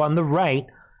that people on the right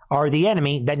are the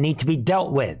enemy that need to be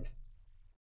dealt with.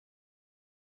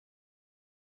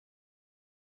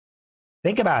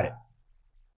 Think about it.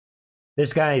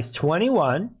 This guy is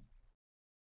 21.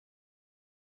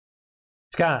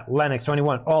 Scott Lennox,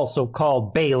 21, also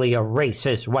called Bailey a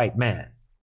racist white man.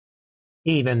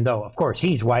 Even though, of course,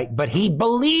 he's white, but he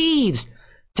believes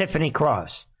Tiffany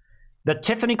Cross. The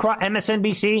Tiffany Cross,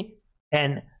 MSNBC,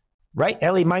 and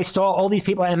Ellie Meistall, all these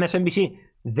people at MSNBC,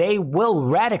 they will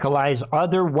radicalize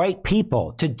other white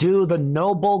people to do the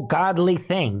noble, godly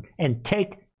thing and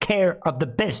take care of the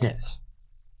business.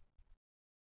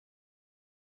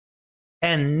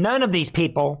 And none of these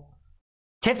people,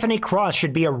 Tiffany Cross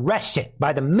should be arrested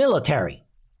by the military.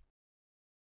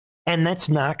 And that's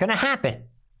not going to happen.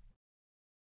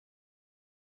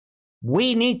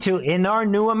 We need to, in our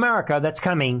new America that's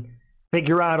coming,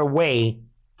 figure out a way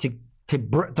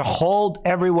to hold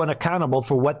everyone accountable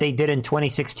for what they did in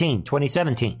 2016,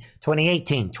 2017,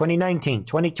 2018, 2019,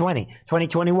 2020,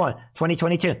 2021,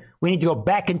 2022. We need to go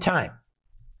back in time.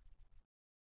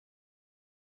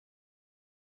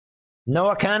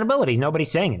 No accountability.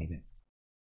 Nobody's saying anything.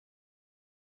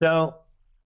 So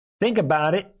think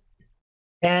about it.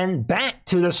 And back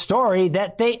to the story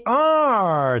that they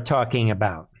are talking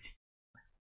about.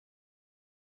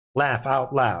 Laugh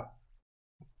out loud.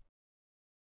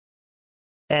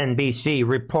 NBC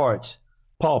reports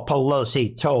Paul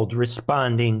Pelosi told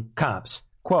responding cops,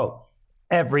 quote,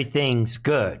 everything's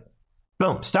good.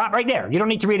 Boom. Stop right there. You don't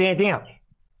need to read anything else.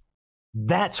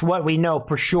 That's what we know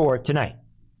for sure tonight.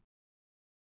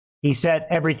 He said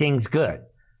everything's good.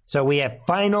 So we have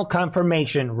final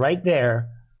confirmation right there,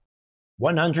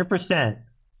 100%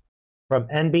 from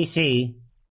NBC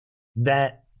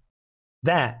that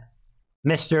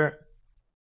Mr.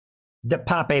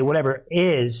 DePape, whatever,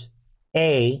 is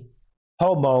a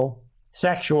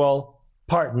homosexual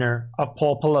partner of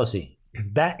Paul Pelosi.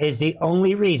 That is the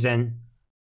only reason.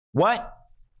 What?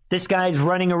 This guy's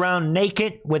running around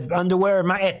naked with underwear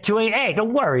at 2 a.m. Hey,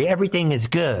 don't worry, everything is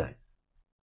good.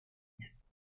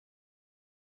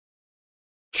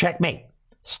 Checkmate.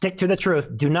 Stick to the truth.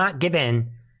 Do not give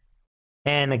in.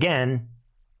 And again,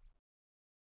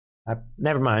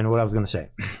 never mind what I was going to say.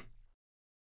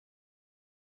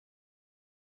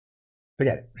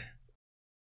 Forget it.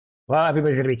 Well,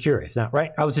 everybody's going to be curious now,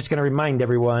 right? I was just going to remind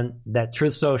everyone that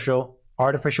Truth Social,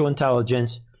 artificial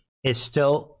intelligence, is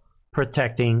still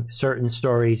protecting certain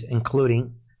stories,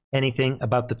 including anything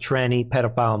about the tranny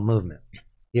pedophile movement.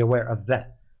 Be aware of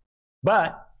that.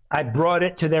 But I brought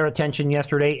it to their attention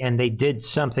yesterday, and they did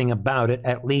something about it.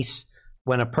 At least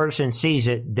when a person sees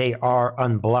it, they are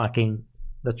unblocking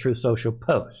the Truth Social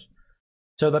post.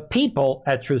 So the people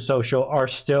at Truth Social are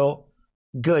still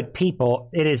good people.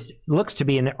 It looks to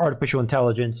be an artificial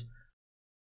intelligence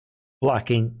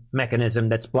blocking mechanism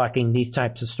that's blocking these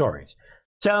types of stories.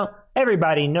 So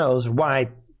everybody knows why I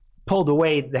pulled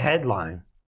away the headline.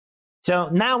 So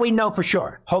now we know for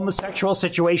sure. Homosexual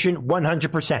situation,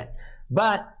 100%.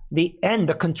 But the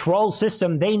control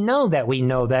system, they know that we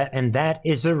know that, and that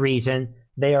is the reason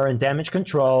they are in damage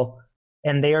control,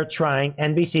 and they are trying,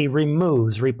 NBC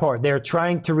removes report. They're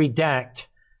trying to redact.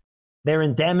 They're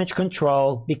in damage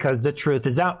control because the truth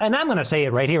is out. And I'm going to say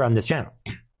it right here on this channel.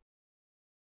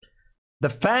 The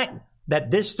fact that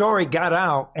this story got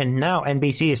out and now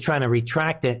NBC is trying to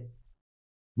retract it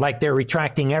like they're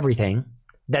retracting everything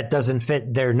that doesn't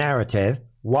fit their narrative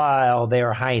while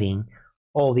they're hiding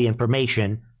all the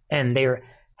information, and they're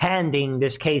handing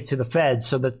this case to the feds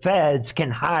so the feds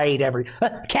can hide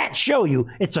can't show you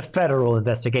it's a federal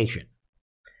investigation.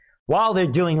 While they're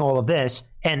doing all of this,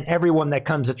 and everyone that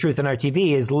comes to Truth and Art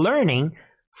TV is learning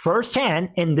firsthand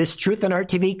in this Truth and Art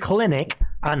TV clinic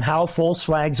on how false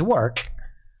flags work,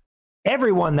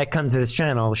 everyone that comes to this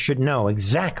channel should know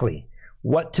exactly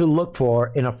what to look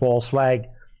for in a false flag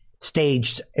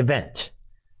staged event.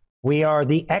 We are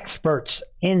the experts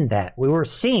in that. We were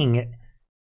seeing it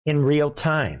in real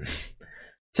time.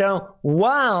 So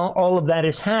while all of that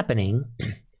is happening,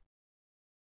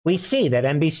 we see that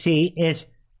NBC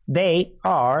they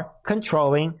are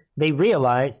controlling, they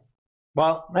realize,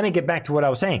 well, let me get back to what I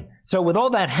was saying. So with all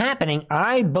that happening,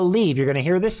 I believe, you're going to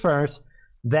hear this first,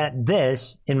 that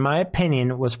this, in my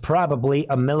opinion, was probably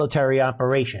a military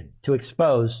operation to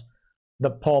expose the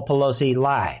Paul Pelosi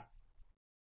lie.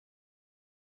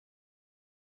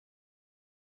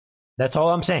 That's all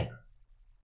I'm saying.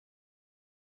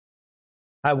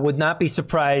 I would not be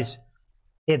surprised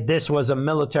if this was a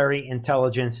military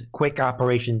intelligence quick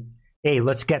operation. Hey,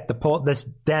 let's get this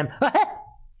damn...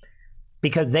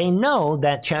 Because they know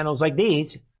that channels like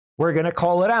these, we're going to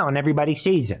call it out and everybody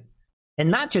sees it.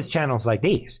 And not just channels like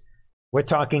these. We're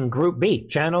talking Group B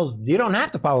channels. You don't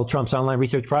have to follow Trump's online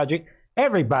research project.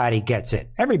 Everybody gets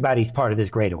it. Everybody's part of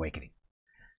this great awakening.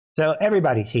 So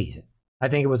everybody sees it. I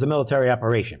think it was a military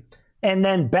operation. And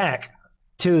then back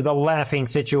to the laughing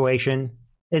situation.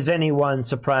 Is anyone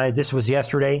surprised this was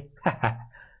yesterday?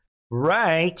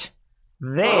 Right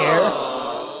there,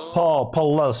 Paul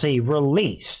Pelosi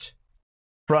released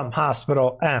from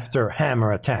hospital after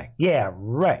hammer attack. Yeah,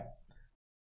 right.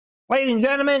 Ladies and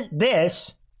gentlemen,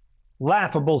 this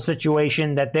laughable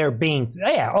situation that they're being...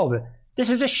 this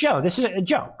is a show. This is a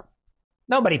joke.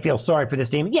 Nobody feels sorry for this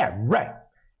demon. Yeah, right.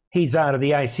 He's out of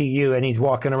the ICU and he's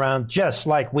walking around just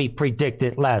like we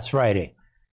predicted last Friday.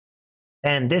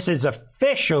 And this is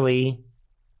officially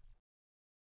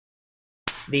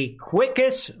the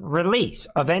quickest release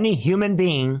of any human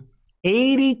being,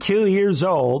 82 years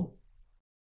old,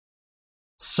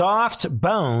 soft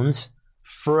bones,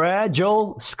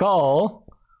 fragile skull,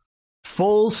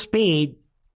 full speed,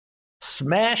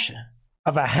 smash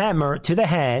of a hammer to the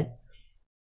head.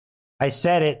 I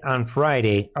said it on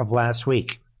Friday of last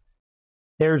week.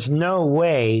 There's no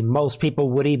way most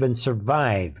people would even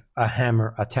survive a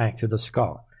hammer attack to the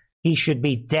skull. He should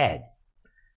be dead.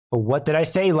 But what did I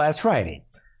say last Friday?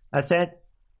 I said,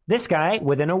 this guy,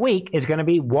 within a week, is going to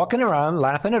be walking around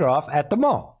laughing it off at the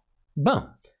mall. Boom.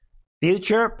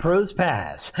 Future proves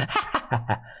past.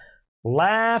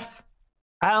 Laugh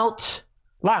out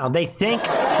loud. They think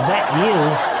that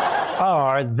you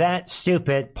are that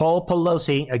stupid. Paul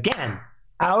Pelosi, again,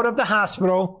 out of the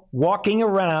hospital, walking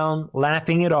around,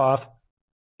 laughing it off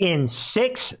in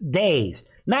 6 days.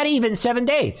 Not even 7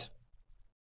 days.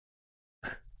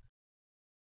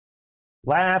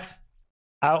 Laugh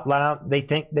out loud. They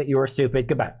think that you're stupid.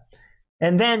 Goodbye.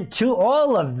 And then to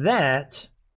all of that,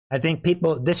 I think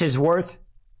people, this is worth.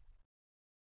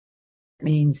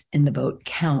 Means in the vote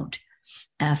count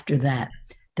after that.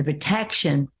 The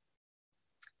protection.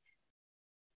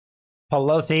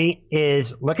 Pelosi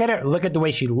is, look at her, look at the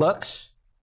way she looks.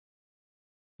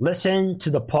 Listen to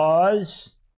the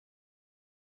pause.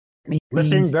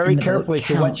 Listen very carefully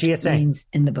to what she is saying. Means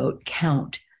in the vote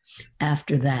count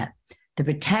after that. The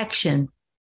protection.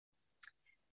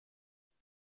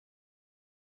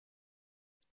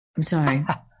 I'm sorry.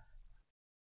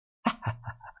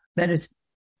 That is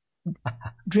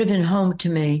driven home to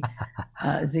me.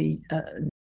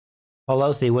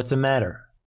 Pelosi, what's the matter?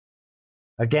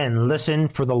 Again, listen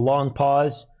for the long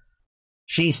pause.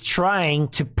 She's trying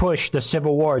to push the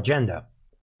Civil War agenda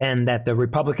and that the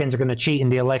Republicans are going to cheat in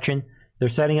the election. They're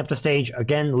setting up the stage.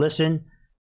 Again, listen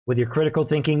with your critical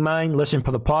thinking mind. Listen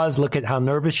for the pause. Look at how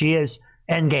nervous she is.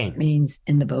 Endgame. Means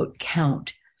in the vote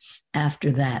count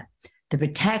after that. The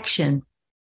protection.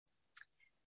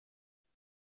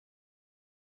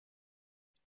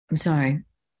 I'm sorry.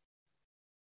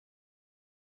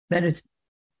 That is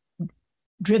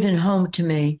driven home to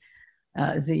me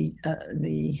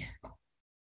the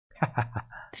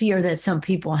fear that some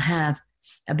people have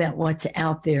about what's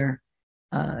out there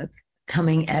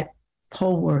coming at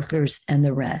poll workers and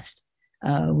the rest.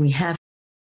 We have.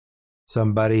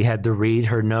 Somebody had to read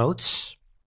her notes.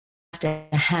 To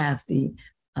have the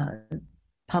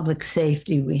public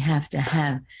safety, we have to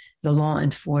have the law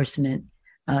enforcement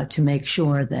to make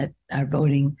sure that our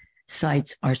voting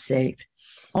sites are safe.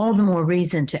 All the more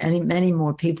reason to many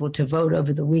more people to vote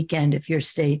over the weekend if your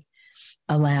state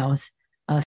allows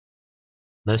us.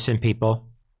 Listen, people.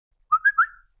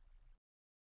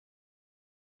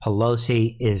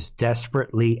 Pelosi is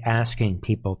desperately asking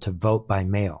people to vote by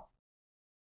mail.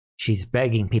 She's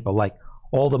begging people, like,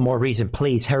 all the more reason,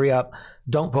 please hurry up.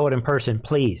 Don't vote in person,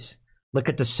 please. Look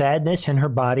at the sadness in her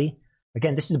body.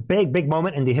 Again, this is a big, big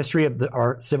moment in the history of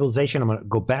our civilization. I'm going to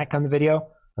go back on the video.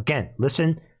 Again,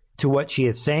 listen to what she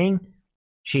is saying.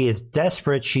 She is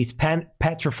desperate. She's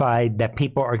petrified that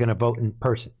people are going to vote in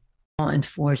person. Law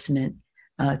enforcement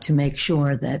to make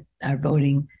sure that our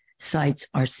voting sites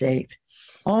are safe.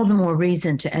 All the more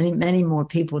reason to many more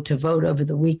people to vote over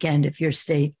the weekend if your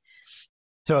state.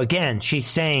 So again, she's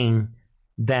saying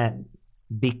that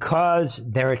because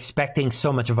they're expecting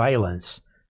so much violence,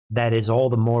 that is all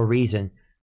the more reason.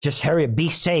 Just hurry up, be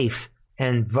safe,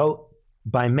 and vote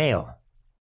by mail.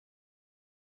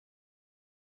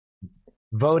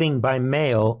 Voting by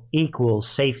mail equals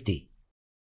safety.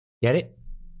 Get it?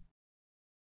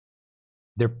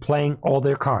 They're playing all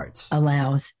their cards.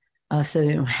 Allows, so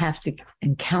they don't have to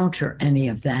encounter any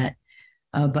of that.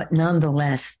 But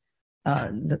nonetheless,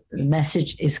 the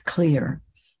message is clear.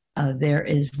 There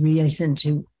is reason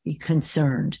to be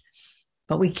concerned.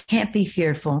 But we can't be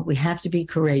fearful. We have to be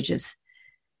courageous.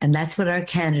 And that's what our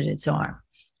candidates are.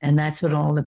 And that's what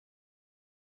all of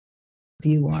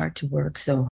you are to work.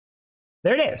 So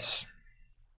there it is.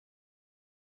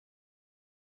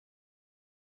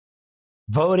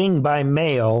 Voting by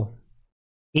mail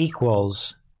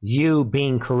equals you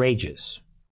being courageous.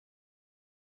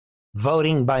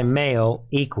 Voting by mail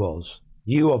equals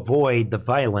you avoid the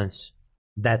violence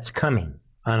that's coming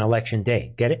on election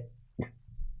day. Get it?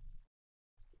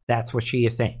 That's what she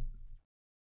is saying.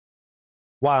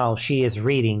 While she is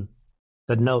reading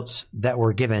the notes that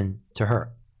were given to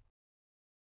her.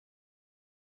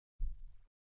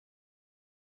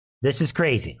 This is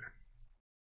crazy.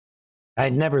 I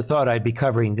never thought I'd be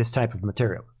covering this type of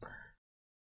material.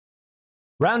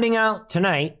 Rounding out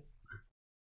tonight,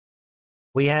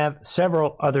 we have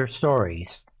several other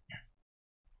stories.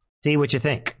 See what you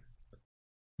think.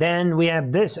 Then we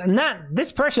have this, not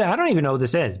this person, I don't even know who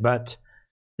this is, but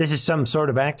this is some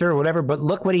sort of actor or whatever, but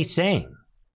look what he's saying.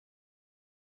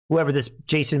 Whoever this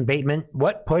Jason Bateman,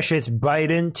 what pushes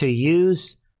Biden to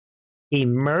use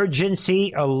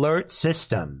emergency alert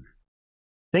system?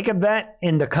 Think of that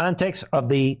in the context of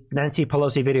the Nancy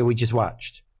Pelosi video we just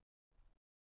watched.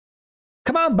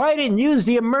 Come on, Biden, use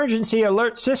the emergency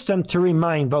alert system to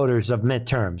remind voters of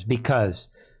midterms because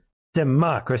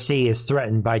democracy is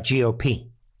threatened by GOP.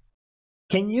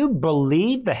 Can you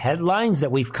believe the headlines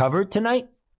that we've covered tonight?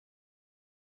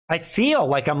 I feel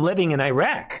like I'm living in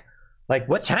Iraq. Like,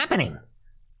 what's happening?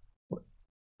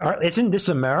 Isn't this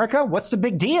America? What's the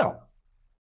big deal?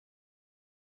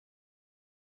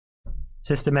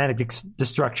 Systematic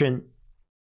destruction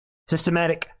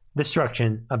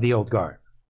of the old guard.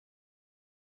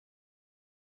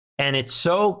 And it's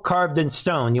so carved in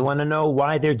stone. You want to know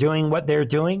why they're doing what they're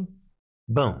doing?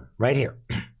 Boom, right here.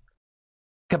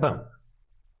 Kaboom.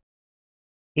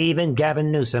 Even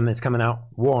Gavin Newsom is coming out,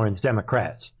 warns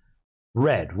Democrats.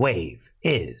 Red wave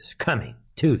is coming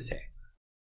Tuesday.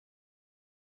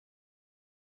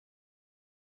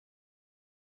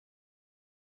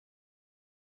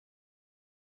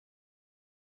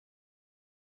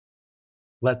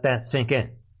 Let that sink in.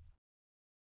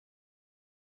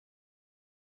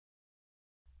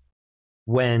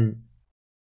 When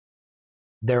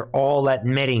they're all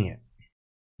admitting it.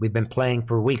 We've been playing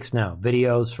for weeks now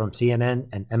videos from CNN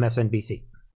and MSNBC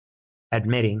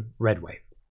admitting red wave.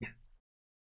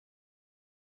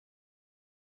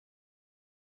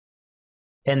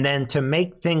 And then to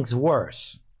make things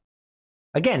worse,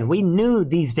 again, we knew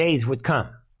these days would come.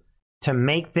 To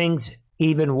make things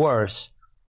even worse,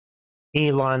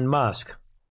 Elon Musk,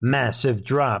 massive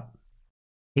drop.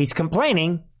 He's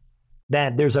complaining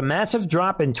that there's a massive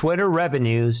drop in Twitter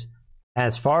revenues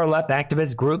as far-left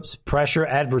activist groups pressure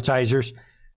advertisers.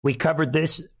 We covered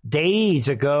this days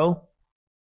ago.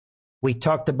 We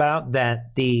talked about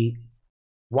that the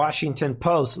Washington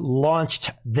Post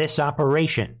launched this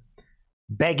operation,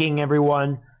 begging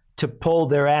everyone to pull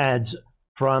their ads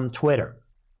from Twitter.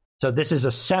 So this is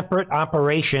a separate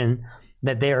operation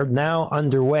that they are now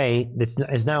underway,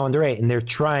 and they're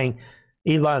trying,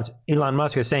 Elon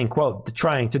Musk is saying, quote,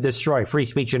 trying to destroy free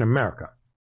speech in America.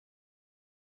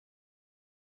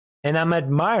 And I'm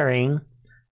admiring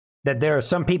that there are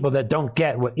some people that don't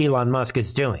get what Elon Musk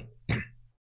is doing.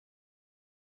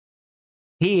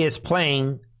 He is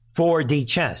playing 4D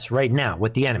chess right now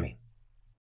with the enemy.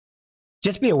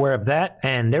 Just be aware of that.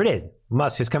 And there it is.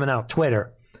 Musk is coming out.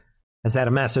 Twitter has had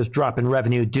a massive drop in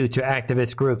revenue due to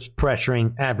activist groups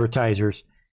pressuring advertisers,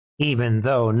 even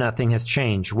though nothing has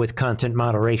changed with content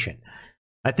moderation.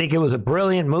 I think it was a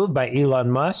brilliant move by Elon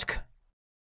Musk.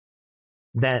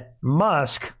 That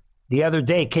Musk the other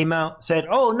day came out, said,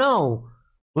 oh no,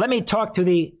 let me talk to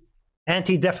the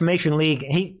Anti-Defamation League.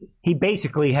 He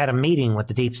basically had a meeting with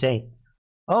the deep state.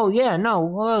 Oh yeah, no,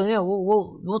 well, yeah,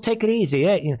 we'll take it easy.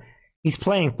 Yeah, you know, he's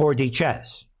playing 4D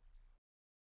chess.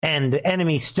 And the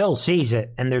enemy still sees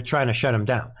it, and they're trying to shut him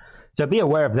down. So be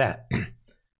aware of that.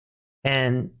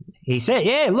 And he said,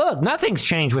 yeah, look, nothing's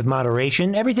changed with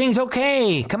moderation. Everything's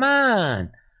okay. Come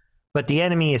on. But the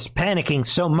enemy is panicking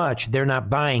so much, they're not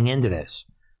buying into this.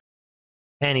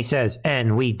 And he says,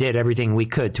 and we did everything we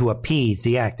could to appease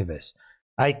the activists.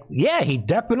 Yeah, he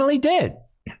definitely did.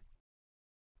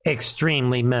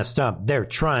 Extremely messed up. They're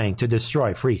trying to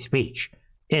destroy free speech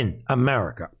in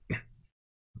America.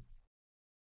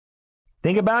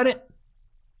 Think about it.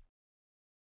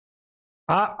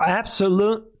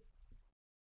 Absolute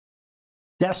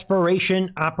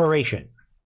desperation operation.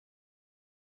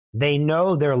 They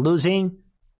know they're losing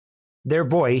their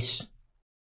voice.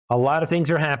 A lot of things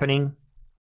are happening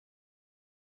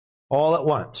all at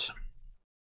once.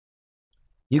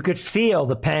 You could feel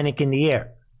the panic in the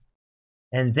air.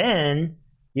 And then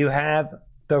you have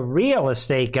the real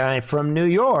estate guy from New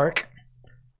York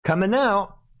coming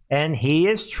out, and he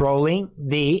is trolling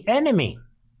the enemy,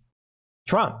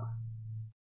 Trump,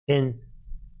 in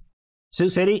Sioux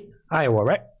City, Iowa,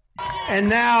 right? And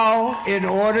now, in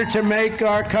order to make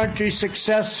our country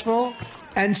successful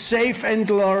and safe and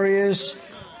glorious,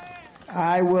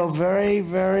 I will very,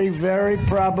 very, very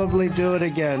probably do it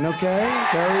again, okay?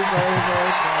 Very, very,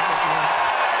 very probably.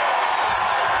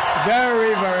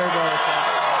 Very, very, very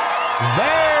probably.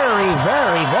 Very,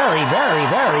 very, very, very,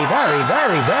 very, very,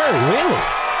 very, very, really?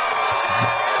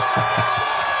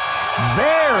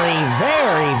 Very,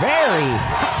 very, very.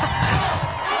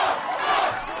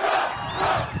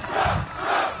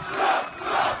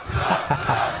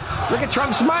 Look at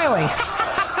Trump smiling.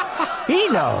 He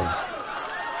knows.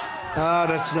 Oh,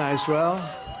 that's nice. Well,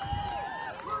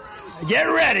 get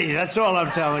ready. That's all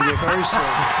I'm telling you. Very soon.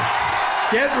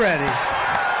 Get ready.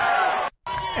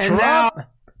 And Trump, now,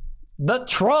 the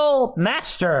troll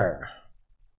master.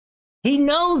 He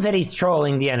knows that he's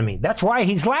trolling the enemy. That's why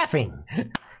he's laughing.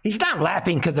 He's not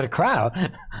laughing because of the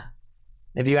crowd,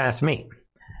 if you ask me.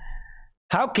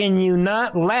 How can you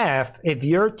not laugh if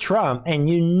you're Trump and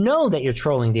you know that you're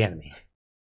trolling the enemy?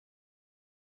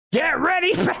 Get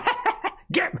ready.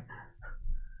 Get.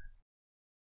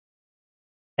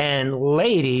 And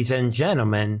ladies and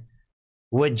gentlemen,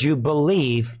 would you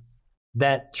believe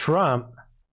that Trump,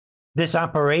 this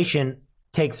operation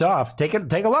takes off? Take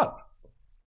a look.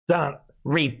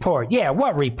 report. Yeah,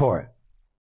 what report?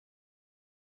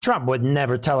 Trump would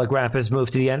never telegraph his move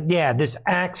to the end. Yeah, this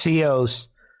Axios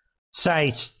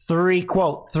cites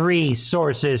three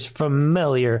sources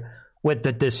familiar with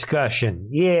the discussion.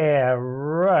 Yeah,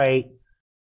 right.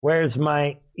 Where's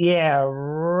my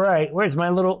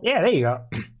little, yeah, there you go.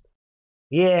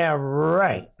 Yeah,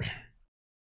 right.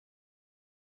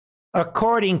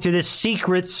 According to the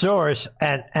secret source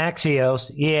at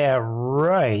Axios, yeah,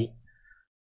 right.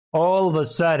 All of a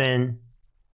sudden,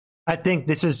 I think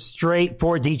this is straight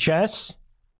 4D chess.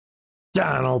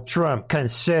 Donald Trump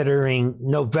considering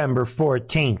November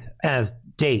 14th as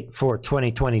date for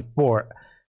 2024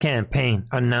 campaign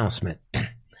announcement.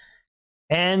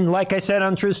 And like I said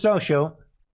on Truth Social,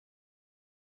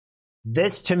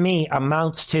 this to me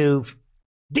amounts to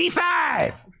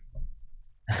D5!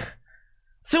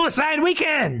 Suicide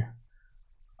weekend!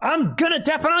 I'm gonna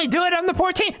definitely do it on the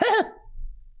 14th!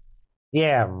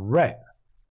 Yeah, right.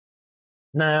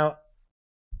 Now,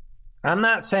 I'm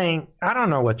not saying, I don't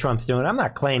know what Trump's doing. I'm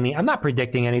not claiming, I'm not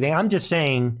predicting anything. I'm just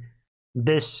saying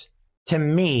this, to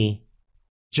me,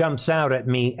 jumps out at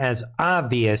me as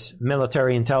obvious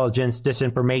military intelligence,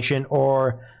 disinformation,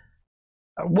 or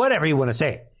whatever you want to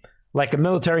say. Like a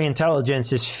military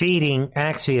intelligence is feeding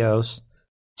Axios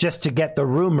just to get the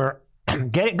rumor,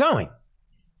 get it going.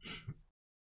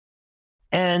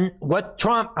 And what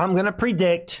Trump, I'm going to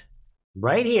predict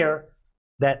right here,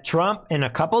 that Trump in a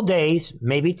couple days,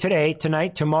 maybe today,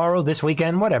 tonight, tomorrow, this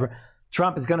weekend, whatever,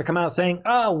 Trump is going to come out saying,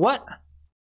 oh, what?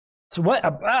 So what?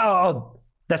 Oh,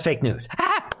 that's fake news.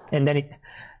 And then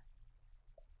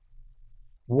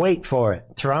wait for it.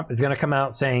 Trump is going to come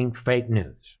out saying fake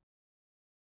news.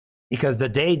 Because the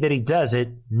day that he does it,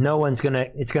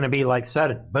 it's going to be like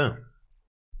sudden, boom.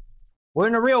 We're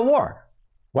in a real war.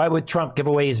 Why would Trump give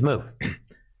away his move?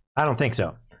 I don't think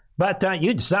so. But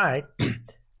you decide.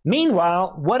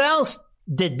 Meanwhile, what else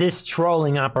did this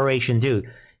trolling operation do?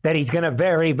 That he's going to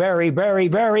very, very, very,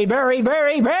 very, very,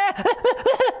 very,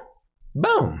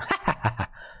 boom.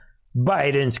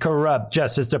 Biden's corrupt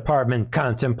Justice Department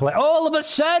contemplate. All of a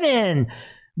sudden,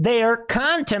 they are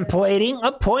contemplating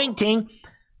appointing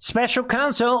special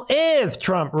counsel if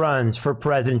Trump runs for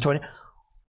president.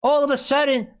 All of a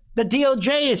sudden, the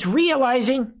DOJ is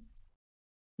realizing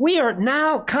we are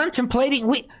now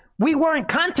contemplating. We weren't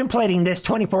contemplating this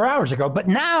 24 hours ago, but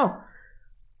now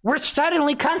we're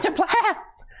suddenly contemplating.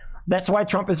 That's why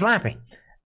Trump is laughing.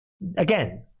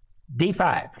 Again,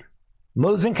 D5.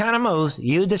 Moves and kind of moves.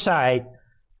 You decide.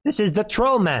 This is the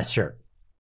troll master.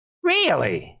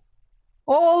 Really?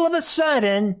 All of a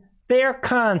sudden, they're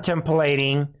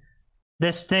contemplating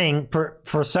this thing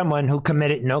for someone who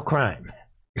committed no crime.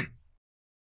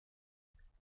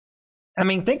 I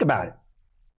mean, think about it.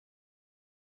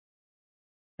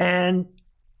 And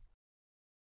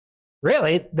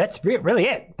really, that's really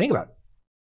it. Think about it.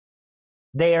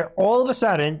 They are all of a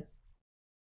sudden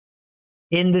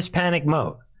in this panic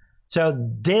mode. So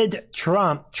did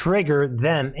Trump trigger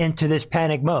them into this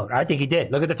panic mode? I think he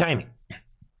did. Look at the timing.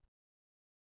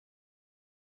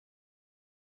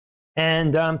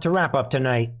 And to wrap up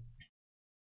tonight,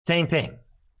 same thing.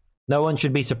 No one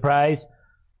should be surprised.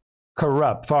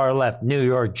 Corrupt far-left New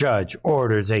York judge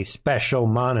orders a special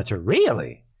monitor.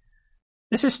 Really?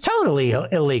 This is totally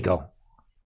illegal.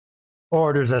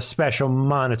 Orders a special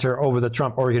monitor over the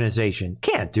Trump organization.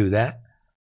 Can't do that.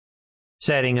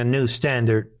 Setting a new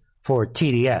standard for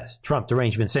TDS, Trump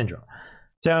Derangement Syndrome.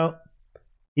 So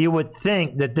you would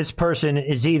think that this person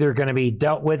is either going to be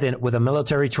dealt with with a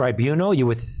military tribunal, you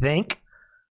would think.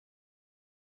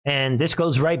 And this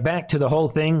goes right back to the whole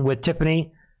thing with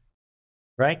Tiffany,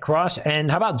 right, Cross. And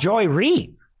how about Joy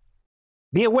Reid?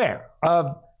 Be aware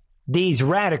of these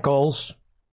radicals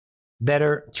that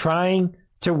are trying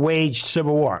to wage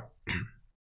civil war.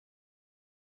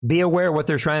 Be aware what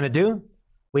they're trying to do.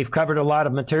 We've covered a lot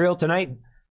of material tonight.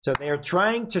 So they are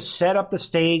trying to set up the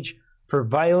stage for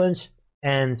violence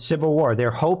and civil war.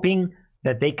 They're hoping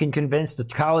that they can convince the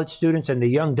college students and the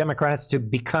young Democrats to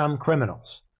become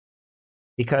criminals.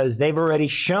 Because they've already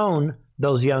shown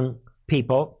those young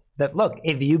people that, look,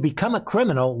 if you become a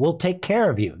criminal, we'll take care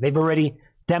of you. They've already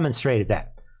demonstrated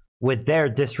that with their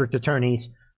district attorneys,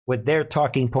 with their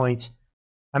talking points.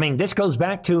 I mean, this goes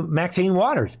back to Maxine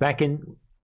Waters back in,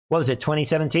 what was it,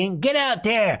 2017? Get out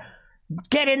there.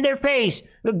 Get in their face.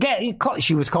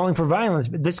 She was calling for violence,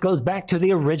 but this goes back to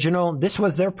the original. This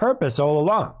was their purpose all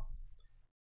along.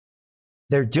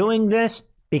 They're doing this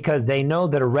because they know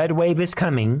that a red wave is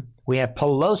coming. We have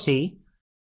Pelosi,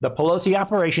 the Pelosi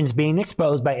operations being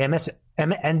exposed by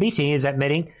MSNBC is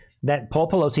admitting that Paul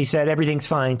Pelosi said everything's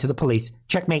fine to the police.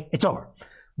 Checkmate, it's over.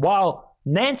 While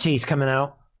Nancy's coming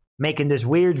out, making this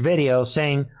weird video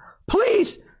saying,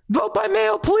 please, vote by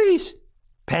mail, please.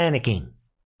 Panicking.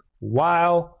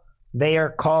 While they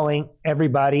are calling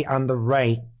everybody on the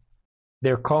right,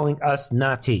 they're calling us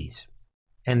Nazis.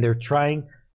 And they're trying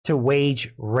to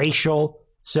wage racial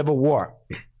civil war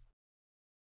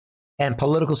and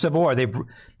political civil war.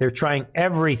 They're trying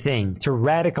everything to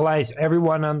radicalize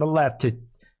everyone on the left, to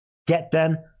get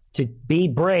them to be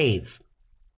brave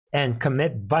and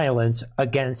commit violence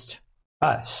against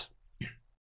us.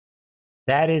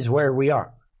 That is where we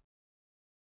are.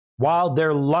 While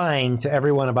they're lying to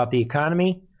everyone about the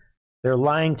economy, they're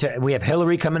lying to, we have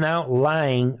Hillary coming out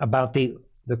lying about the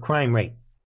crime rate,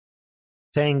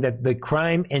 saying that the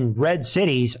crime in red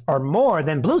cities are more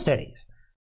than blue cities.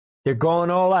 They're going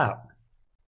all out.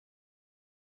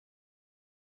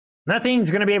 Nothing's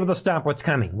going to be able to stop what's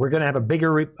coming. We're going to have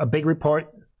a big report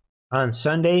on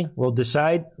Sunday. We'll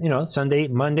decide, Sunday,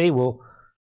 Monday, we'll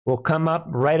come up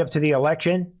right up to the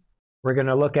election. We're going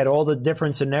to look at all the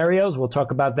different scenarios. We'll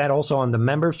talk about that also on the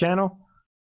members channel.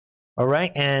 All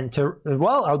right. And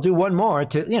I'll do one more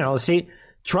to, see,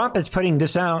 Trump is putting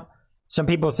this out. Some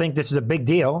people think this is a big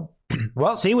deal.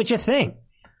 Well, see what you think.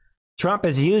 Trump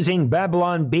is using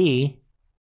Babylon B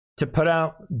to put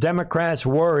out Democrats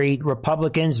worried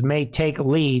Republicans may take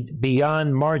lead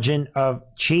beyond margin of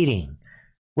cheating,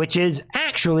 which is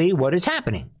actually what is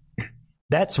happening.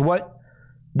 That's what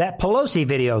that Pelosi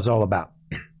video is all about.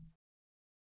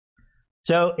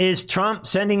 So is Trump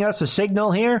sending us a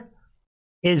signal here?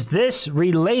 Is this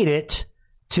related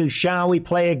to shall we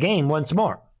play a game once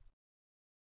more?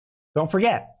 Don't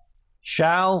forget,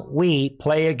 shall we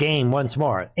play a game once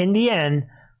more? In the end,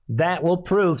 that will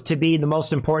prove to be the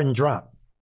most important drop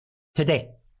today.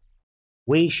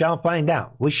 We shall find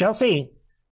out. We shall see.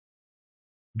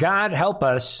 God help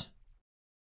us.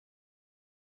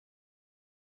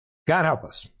 God help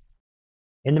us.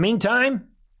 In the meantime,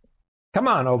 come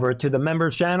on over to the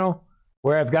members channel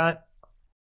where I've got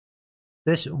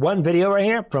this one video right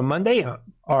here from Monday.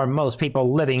 Are most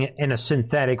people living in a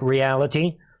synthetic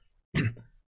reality?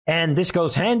 And this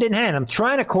goes hand in hand. I'm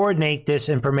trying to coordinate this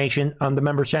information on the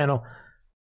members channel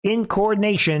in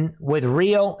coordination with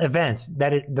real events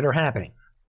that are happening.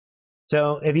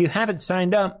 So if you haven't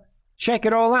signed up, check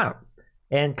it all out.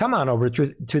 And come on over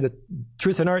to the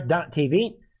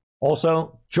truthandart.tv.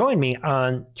 Also, join me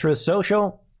on Truth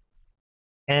Social.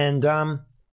 And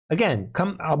again,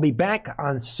 I'll be back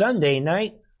on Sunday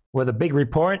night with a big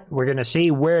report. We're going to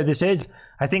see where this is.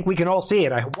 I think we can all see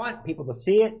it. I want people to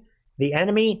see it. The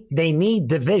enemy, they need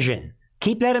division.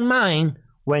 Keep that in mind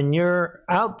when you're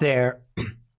out there.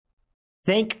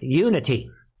 Think unity.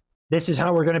 This is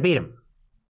how we're going to beat them.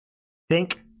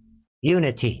 Think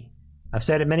unity. I've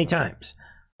said it many times.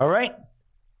 All right?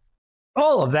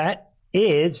 All of that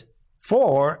is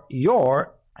for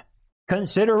your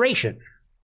consideration.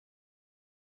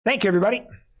 Thank you, everybody.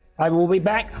 I will be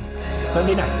back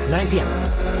Sunday night, 9 p.m.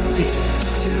 Eastern.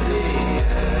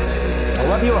 I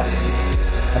love you all.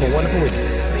 Have a wonderful week.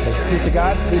 Peace of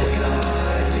God be with you.